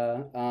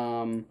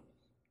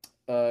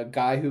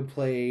guy who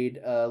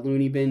played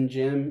Looney Bin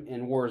Jim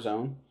in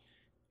Warzone,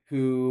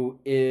 who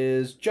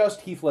is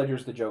just Heath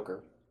Ledger's the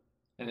Joker.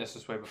 And this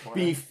was way before.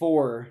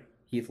 Before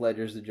Heath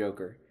Ledger's the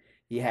Joker.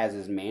 He has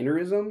his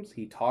mannerisms.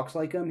 He talks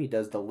like him. He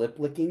does the lip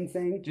licking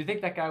thing. Do you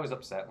think that guy was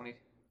upset when he?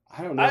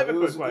 I don't know. I have a it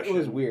quick was, question. It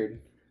was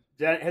weird.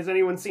 Has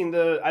anyone seen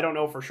I don't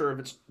know for sure if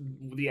it's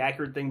the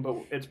accurate thing, but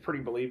it's pretty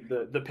believed,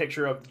 the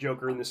picture of the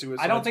Joker in the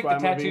Suicide I don't think the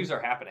Squad movie? tattoos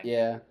are happening.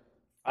 Yeah.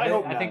 I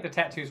hope I think not. the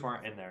tattoos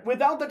weren't in there.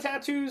 Without the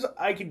tattoos,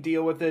 I could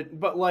deal with it,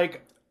 but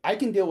like, I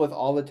can deal with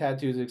all the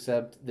tattoos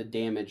except the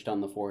damaged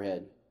on the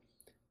forehead.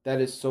 That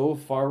is so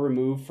far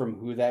removed from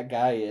who that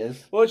guy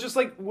is. well, it's just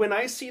like when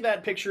I see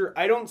that picture,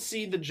 I don't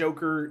see the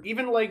Joker.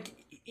 Even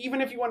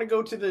if you want to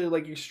go to the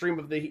extreme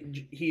of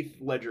the Heath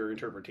Ledger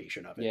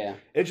interpretation of it, Yeah.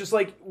 it's just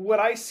like what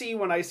I see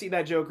when I see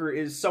that Joker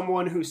is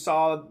someone who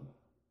saw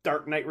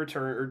Dark Knight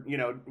Return,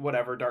 or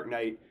whatever Dark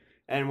Knight,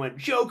 and went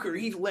Joker,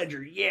 Heath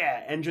Ledger,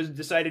 yeah, and just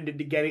decided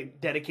to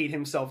dedicate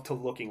himself to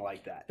looking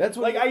like that. That's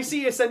what I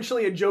see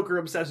essentially a Joker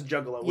obsessed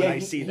juggalo when I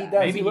see that. He does.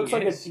 Maybe he looks he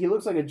like is. he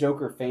looks like a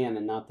Joker fan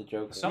and not the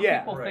Joker. Some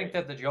Yeah, people right. think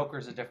that the Joker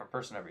is a different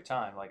person every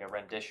time, like a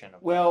rendition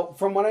of. Well,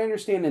 from what I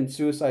understand in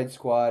Suicide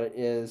Squad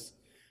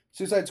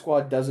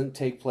doesn't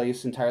take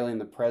place entirely in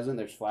the present.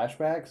 There's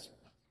flashbacks.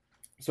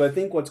 So I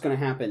think what's going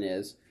to happen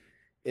is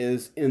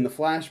in the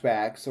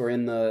flashbacks or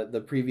in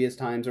the previous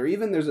times, or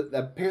even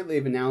apparently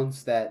they've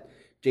announced that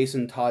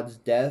Jason Todd's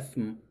death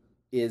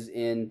is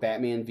in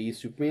Batman v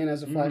Superman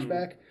as a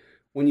flashback.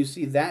 When you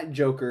see that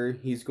Joker,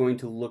 he's going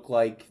to look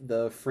like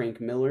the Frank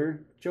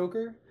Miller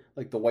Joker,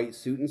 like the white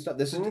suit and stuff.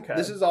 This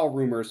is all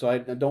rumor, so I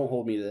don't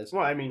hold me to this.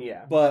 Well, I mean,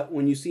 yeah. But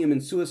when you see him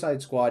in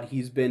Suicide Squad,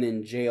 he's been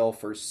in jail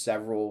for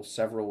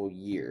several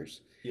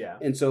years. Yeah.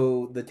 And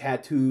so the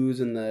tattoos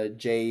and the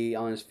J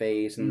on his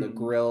face and the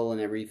grill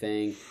and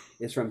everything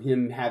is from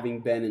him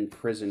having been in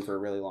prison for a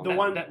really long The time.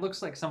 one- that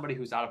looks like somebody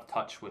who's out of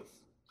touch with.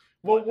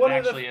 Well, what one it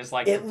of the actually is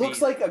like. It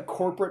looks like a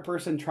corporate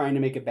person trying to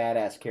make a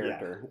badass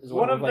character. Is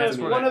what One it of looks like the-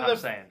 to me. one of I'm the-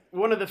 saying.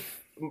 one of the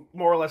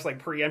more or less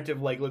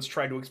preemptive let's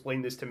try to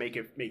explain this to make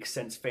it make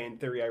sense fan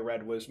theory I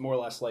read was more or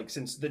less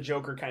since the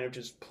Joker kind of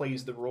just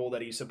plays the role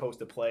that he's supposed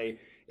to play,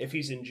 if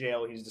he's in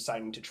jail he's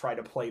deciding to try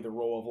to play the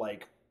role of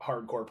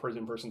hardcore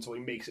prison person, so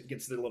he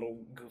gets the little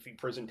goofy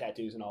prison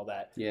tattoos and all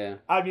that. Yeah.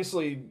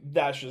 Obviously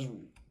that's just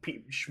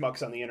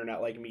schmucks on the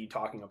internet like me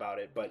talking about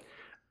it, but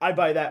I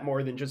buy that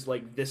more than just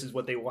this is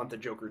what they want the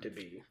Joker to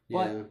be.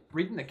 Yeah. But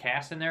reading the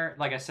cast in there,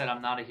 like I said,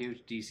 I'm not a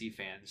huge DC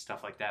fan and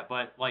stuff like that.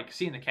 But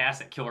seeing the cast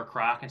that Killer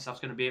Croc and stuff's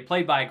going to be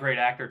played by a great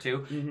actor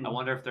too. I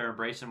wonder if they're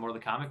embracing more of the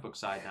comic book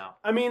side now.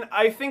 I mean,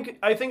 I think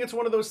it's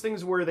one of those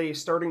things where they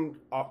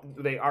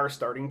are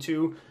starting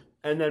to,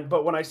 and then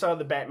but when I saw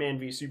the Batman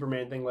v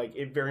Superman thing,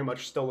 it very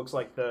much still looks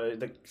like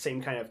the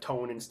same kind of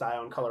tone and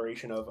style and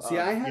coloration of See,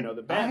 I had-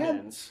 the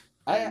Batmans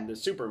I and the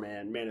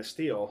Superman, Man of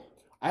Steel.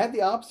 I had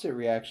the opposite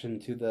reaction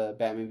to the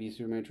Batman v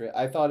Superman trailer.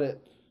 I thought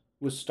it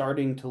was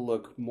starting to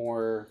look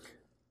more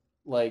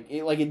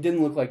it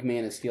didn't look like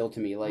Man of Steel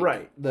to me.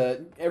 Right.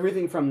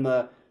 Everything from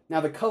the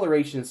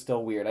coloration is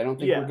still weird. I don't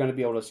think we're going to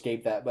be able to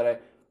escape that.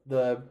 But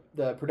the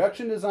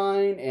production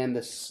design and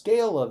the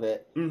scale of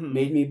it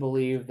made me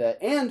believe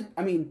that. And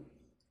I mean,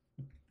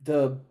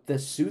 the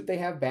suit they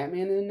have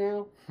Batman in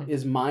now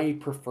is my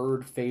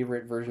preferred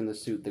favorite version of the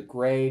suit. The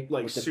gray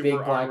with the super big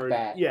black armored,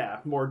 bat. yeah,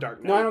 more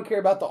Dark Knight. No, I don't care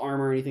about the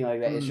armor or anything like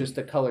that. It's just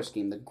the color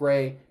scheme. The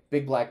gray,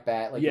 big black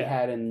bat, like you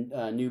had in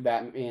New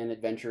Batman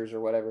Adventures or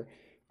whatever.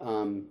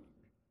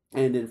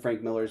 And in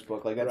Frank Miller's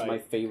book. That's my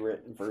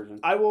favorite version.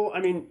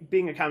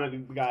 Being a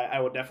comic book guy, I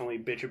will definitely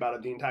bitch about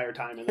it the entire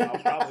time, and then I'll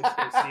probably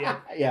still see it.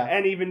 Yeah.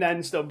 And even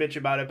then, still bitch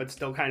about it, but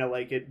still kind of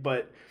like it.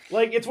 But,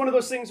 it's one of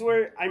those things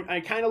where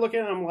I kind of look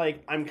at it and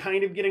I'm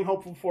kind of getting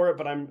hopeful for it,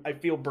 but I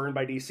feel burned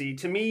by DC.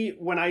 To me,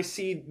 when I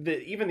see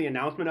even the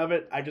announcement of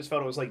it, I just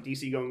felt it was like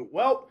DC going,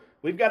 well,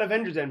 we've got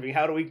Avengers Envy.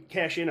 How do we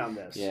cash in on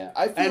this? Yeah.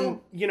 I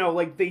feel...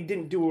 And, they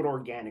didn't do it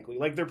organically.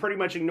 They're pretty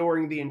much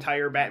ignoring the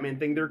entire Batman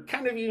thing. They're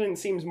kind of even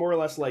seems more or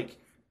less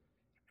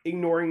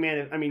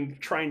ignoring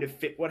trying to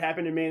fit what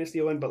happened in Man of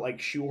Steel in, but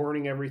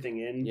shoehorning everything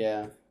in.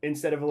 Yeah.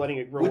 Instead of letting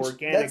it grow Which,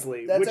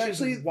 organically, that's which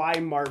actually, is why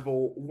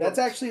Marvel works. That's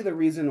actually the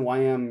reason why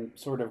I'm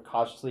sort of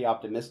cautiously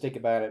optimistic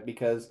about it,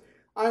 because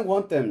I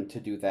want them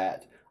to do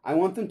that. I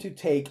want them to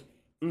take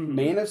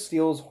Man of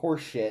Steel's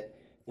horseshit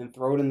and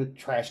throw it in the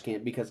trash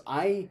can, because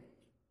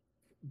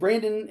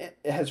Brandon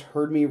has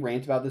heard me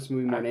rant about this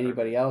movie more than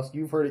anybody else.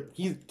 You've heard it.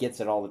 He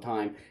gets it all the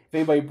time. If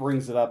anybody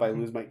brings it up, I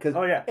lose my...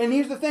 Oh, yeah. And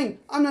here's the thing.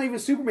 I'm not even a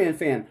Superman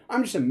fan.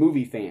 I'm just a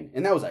movie fan.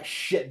 And that was a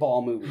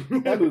shitball movie.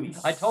 That movie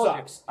I told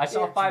sucks. you. I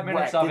saw It's 5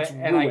 minutes wrecked. of it It's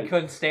and I ruined.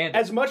 couldn't stand it.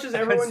 As much as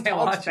everyone stand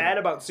talks watching bad it.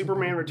 about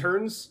Superman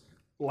Returns,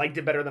 liked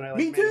it better than I liked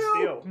Me Man of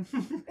too!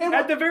 Steel. And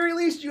At what, the very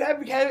least, you had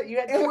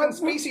fucking what-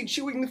 Spacey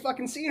chewing the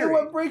fucking and scenery.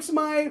 what breaks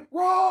my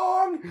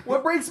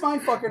what breaks my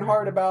fucking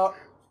heart about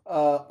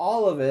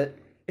all of it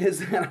is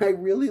that I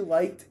really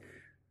liked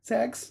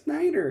Zack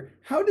Snyder.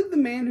 How did the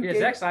man who Yeah,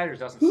 gave Zack Snyder's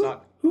doesn't who,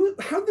 suck.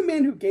 how the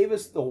man who gave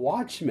us The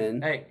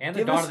Watchmen Hey, and the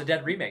Give Dawn us- of the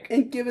Dead remake.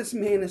 and give us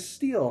Man of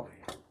Steel,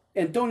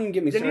 and don't even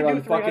get me Didn't he started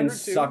on do fucking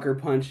 300 too? Sucker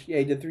Punch. Yeah,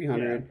 he did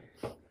 300.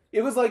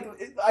 It was like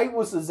I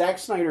was a Zack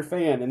Snyder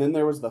fan, and then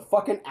there was the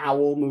fucking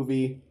Owl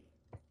movie,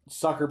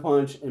 Sucker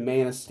Punch, and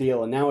Man of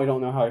Steel, and now I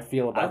don't know how I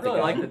feel about I the really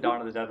guy. like the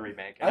Dawn of the Dead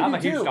remake. And I I'm do a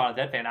huge too. Dawn of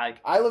the Dead fan.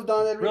 I loved Dawn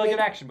of the Dead Really remake.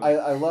 good action movie.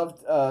 I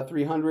loved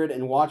 300,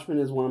 and Watchmen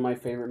is one of my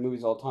favorite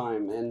movies all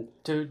time. And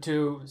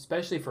To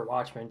especially for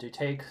Watchmen, to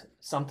take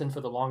something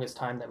for the longest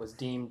time that was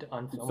deemed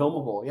unfilmable.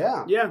 filmable,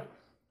 yeah. Yeah.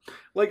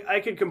 Like,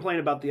 I could complain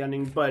about the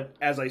ending, but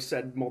as I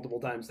said multiple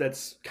times,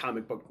 that's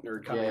comic book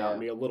nerd coming Yeah. out of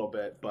me a little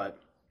bit, but...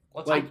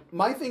 Like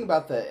my thing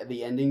about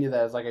the ending to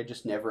that is like I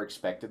just never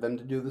expected them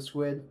to do the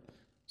squid,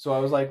 so I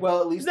was like,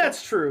 well, at least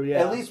That's true, yeah.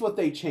 at least what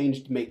they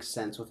changed makes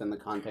sense within the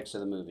context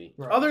of the movie.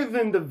 Right. Other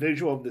than the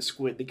visual of the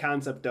squid, the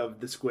concept of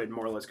the squid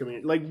more or less coming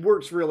in, like,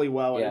 works really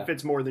well, and Yeah. it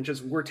fits more than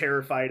just we're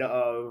terrified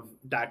of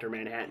Dr.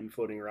 Manhattan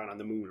floating around on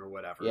the moon or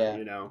whatever, Yeah.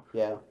 you know?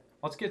 Yeah,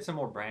 Let's get some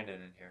more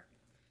Brandon in here.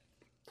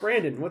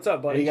 Brandon, what's up,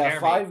 you buddy? got Jeremy.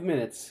 5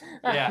 minutes.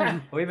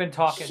 Yeah, we've been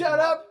talking. Shut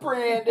up,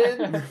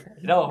 Brandon.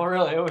 No,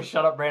 really, it was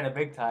shut up Brandon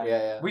big time.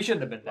 Yeah. We shouldn't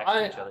have been next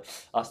to each other.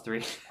 Us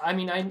three. I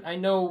mean, I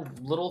know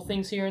little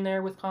things here and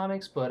there with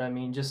comics, but I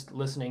mean, just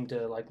listening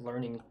to like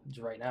learning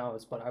right now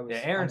is what I was. Yeah,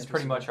 Aaron's I'm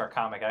pretty much interested our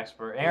comic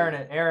expert.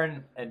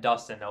 Aaron and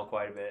Dustin know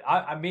quite a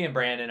bit. Me and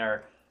Brandon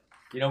are,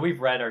 we've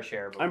read our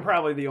share. But I'm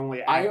probably the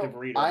only active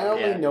reader. I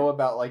only Yeah. know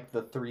about like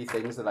the 3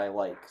 things that I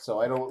like,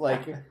 so I don't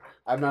like.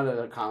 I'm not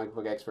a comic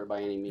book expert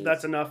by any means.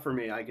 That's enough for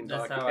me. I can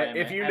That's talk. how I am.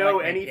 If you I know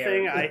like my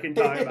anything, character. I can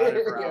talk about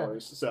it for Yeah.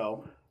 hours.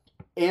 So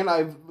And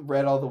I've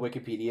read all the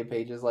Wikipedia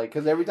pages, like,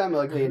 because every time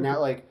like they now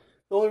like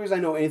the only reason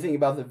I know anything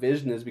about the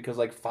Vision is because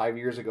like 5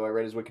 years ago I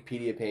read his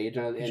Wikipedia page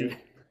and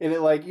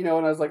it like and I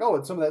was like, oh,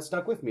 and some of that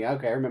stuck with me.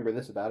 Okay, I remember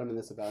this about him and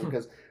this about him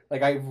because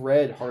like I've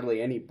read hardly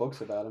any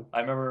books about him. I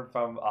remember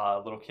from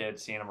little kid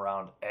seeing him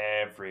around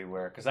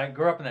everywhere because I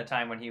grew up in that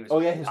time when he was. Oh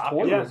yeah, his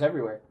popular. toy was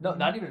everywhere. No,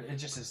 not even.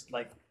 It's just his,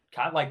 like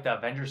kind of like the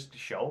Avengers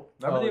show.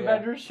 Remember Oh, the yeah.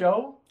 Avengers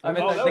show? I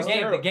mean, Oh, that the was game.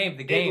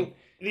 terrible.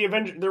 The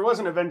Avenger. There was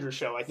an Avengers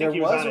show. I think There he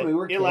was was on when it. we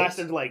were It kids.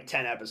 lasted like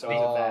 10 episodes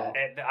Oh. of that.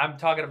 And I'm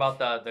talking about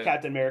the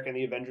Captain America and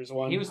the Avengers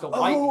one. he was the Oh,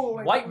 white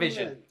I White remember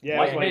Vision. that. Yeah,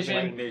 White it was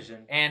Vision.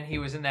 Vision. And he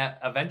was in that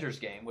Avengers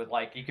game with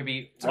like you could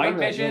be I White remember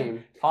that Vision,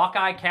 game.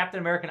 Hawkeye,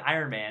 Captain America, and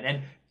Iron Man.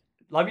 And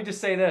let me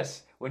just say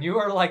this: when you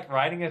are like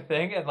riding a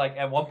thing, and like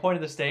at one point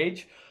of the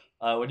stage,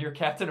 when you're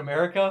Captain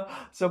America,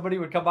 somebody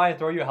would come by and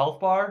throw you a health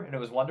bar, and it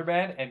was Wonder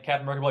Man, and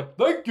Captain America would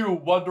be like, "Thank you,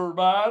 Wonder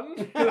Man."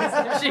 It was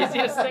the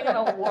cheesiest thing in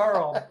the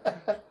world.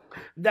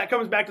 That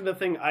comes back to the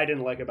thing I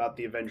didn't like about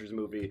the Avengers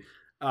movie.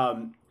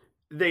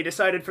 They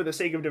decided, for the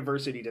sake of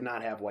diversity, to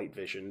not have White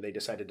Vision. They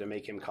decided to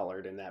make him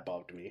colored, and that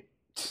bugged me.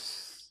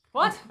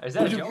 What? Is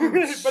that a joke?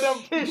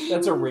 But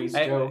That's a race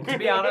Hey, joke. to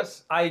be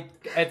honest, I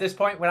at this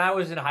point when I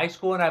was in high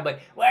school and I'm like,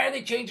 why are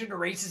they changing the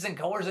races and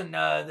colors and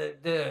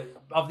the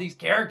of these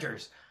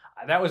characters?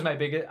 That was my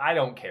biggest. I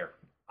don't care.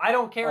 I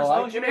don't care as Oh,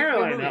 long as you make a good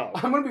generally movie. know.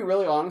 I'm gonna be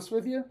really honest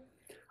with you.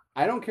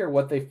 I don't care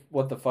what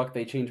the fuck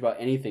they change about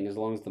anything as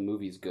long as the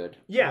movie's good.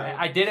 Yeah,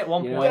 I did at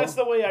one You point. know? that's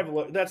the way I've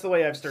looked. That's the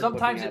way I've started.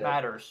 Sometimes looking it at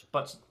matters,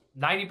 but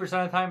 90% of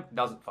the time it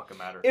doesn't fucking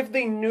matter. If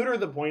they neuter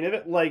the point of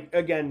it, like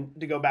again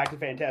to go back to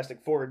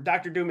Fantastic Four,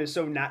 Doctor Doom is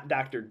so not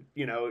Doctor.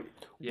 Yeah.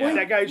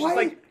 That guy's just Why-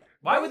 like.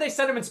 Why would they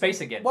send him in space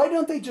again? Why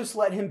don't they just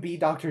let him be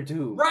Doctor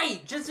Doom?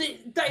 Right, just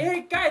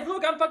hey guys,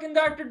 look, I'm fucking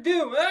Dr.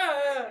 Doom.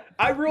 Ah!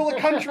 I rule a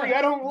country.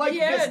 I don't like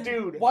Yeah. this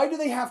dude. Why do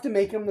they have to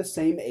make him the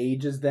same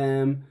age as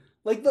them?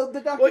 Like the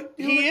Doctor Well, Doom.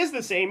 he is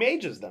the same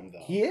age as them, though.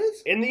 He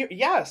is. In the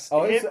yes.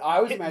 Oh, Him- I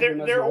was imagining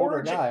him as an older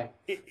origin- guy.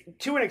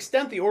 To an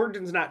extent, the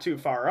origin's not too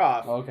far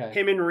off. Okay.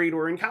 Him and Reed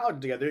were in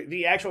college together.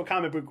 The actual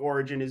comic book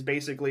origin is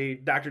basically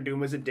Doctor Doom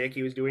was a dick.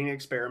 He was doing an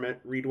experiment.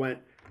 Reed went,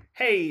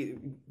 "Hey,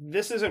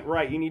 this isn't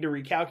right. You need to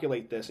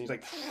recalculate this." And he's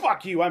like,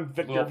 "Fuck you! I'm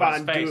Victor Blew up in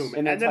his Von face. Doom."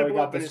 And that's then how it he blew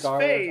got up the in his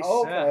scars. face.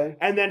 Oh, okay.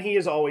 And then he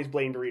has always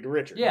blamed Reed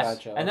Richards. Yes,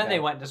 Gotcha, and then okay. they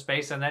went into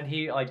space, and then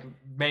he like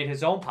made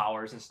his own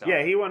powers and stuff.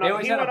 Yeah, he went They off.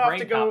 always He had a went off brain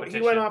to go. He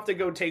competition. went off to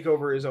go take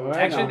over his own. Right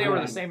Actually, on, they were right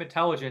the on. same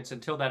intelligence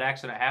until that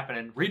accident happened,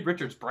 and Reed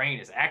Richards' brain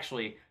is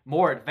actually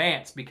more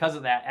advanced because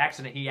of that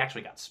accident. He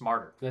actually got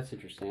smarter. That's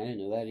interesting. I didn't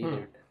know that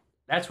either.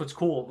 That's what's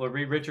cool with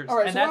Reed Richards, All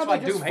right, and so that's why why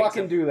don't they Doom just hates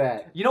fucking him. do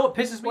that? You know what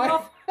pisses me Why-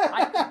 off?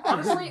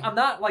 Honestly, I'm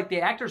not like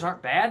the actors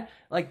aren't bad,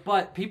 like,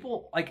 but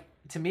people like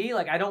to me,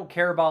 like I don't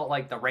care about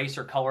like the race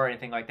or color or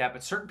anything like that.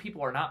 But certain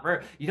people are not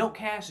rare. You don't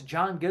cast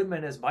John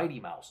Goodman as Mighty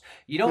Mouse.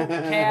 You don't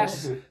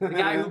cast the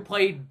guy who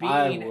played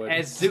I Bean would.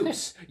 as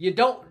Zeus. You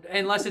don't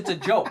unless it's a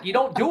joke. You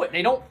don't do it.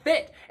 They don't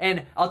fit.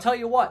 And I'll tell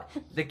you what,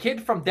 the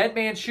kid from Dead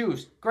Man's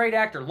Shoes, great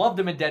actor, loved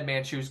him in Dead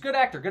Man's Shoes, good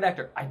actor, good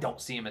actor. I don't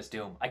see him as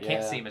Doom. I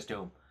can't Yeah. see him as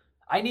Doom.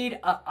 I need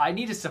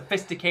a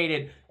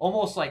sophisticated,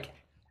 almost like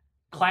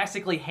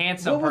classically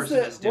handsome person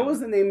as Doom. What was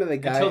the name of the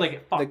guy? Until they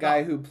get fucked the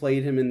guy up. who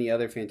played him in the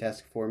other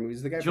Fantastic Four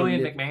movies. The guy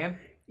Julian from McMahon?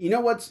 You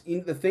know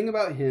the thing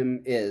about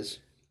him is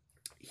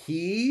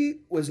he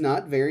was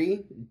not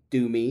very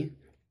doomy,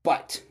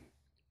 but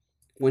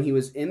when he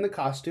was in the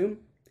costume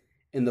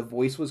and the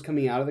voice was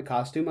coming out of the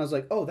costume, I was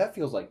like, oh, that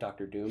feels like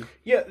Doctor Doom.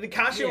 Yeah, the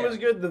costume was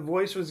good. The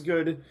voice was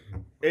good.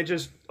 It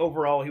just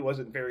overall he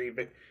wasn't very.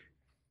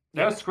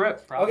 No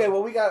script. Probably. Okay,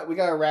 well we got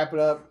to wrap it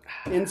up.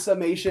 In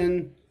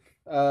summation,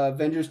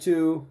 Avengers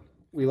 2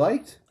 we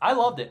liked. I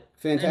loved it.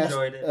 Fantastic.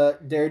 Enjoyed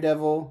it.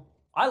 Daredevil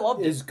I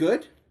loved it. is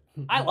good.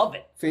 I love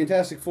it.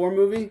 Fantastic Four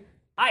movie.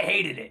 I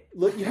hated it.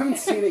 Look, you haven't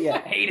seen it I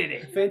yet. hated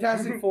it.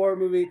 Fantastic Four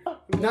movie.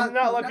 Not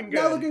looking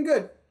good. Not looking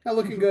good. Not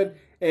looking good.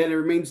 And it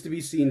remains to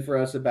be seen for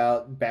us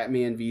about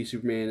Batman v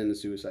Superman and the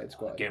Suicide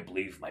Squad. Can't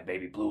believe my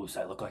baby blues.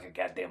 I look like a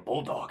goddamn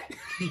bulldog.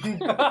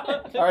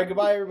 All right,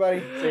 goodbye,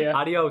 everybody. See ya.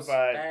 Adios.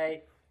 But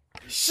Bye.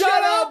 Shut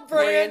up,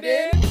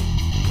 Brandon!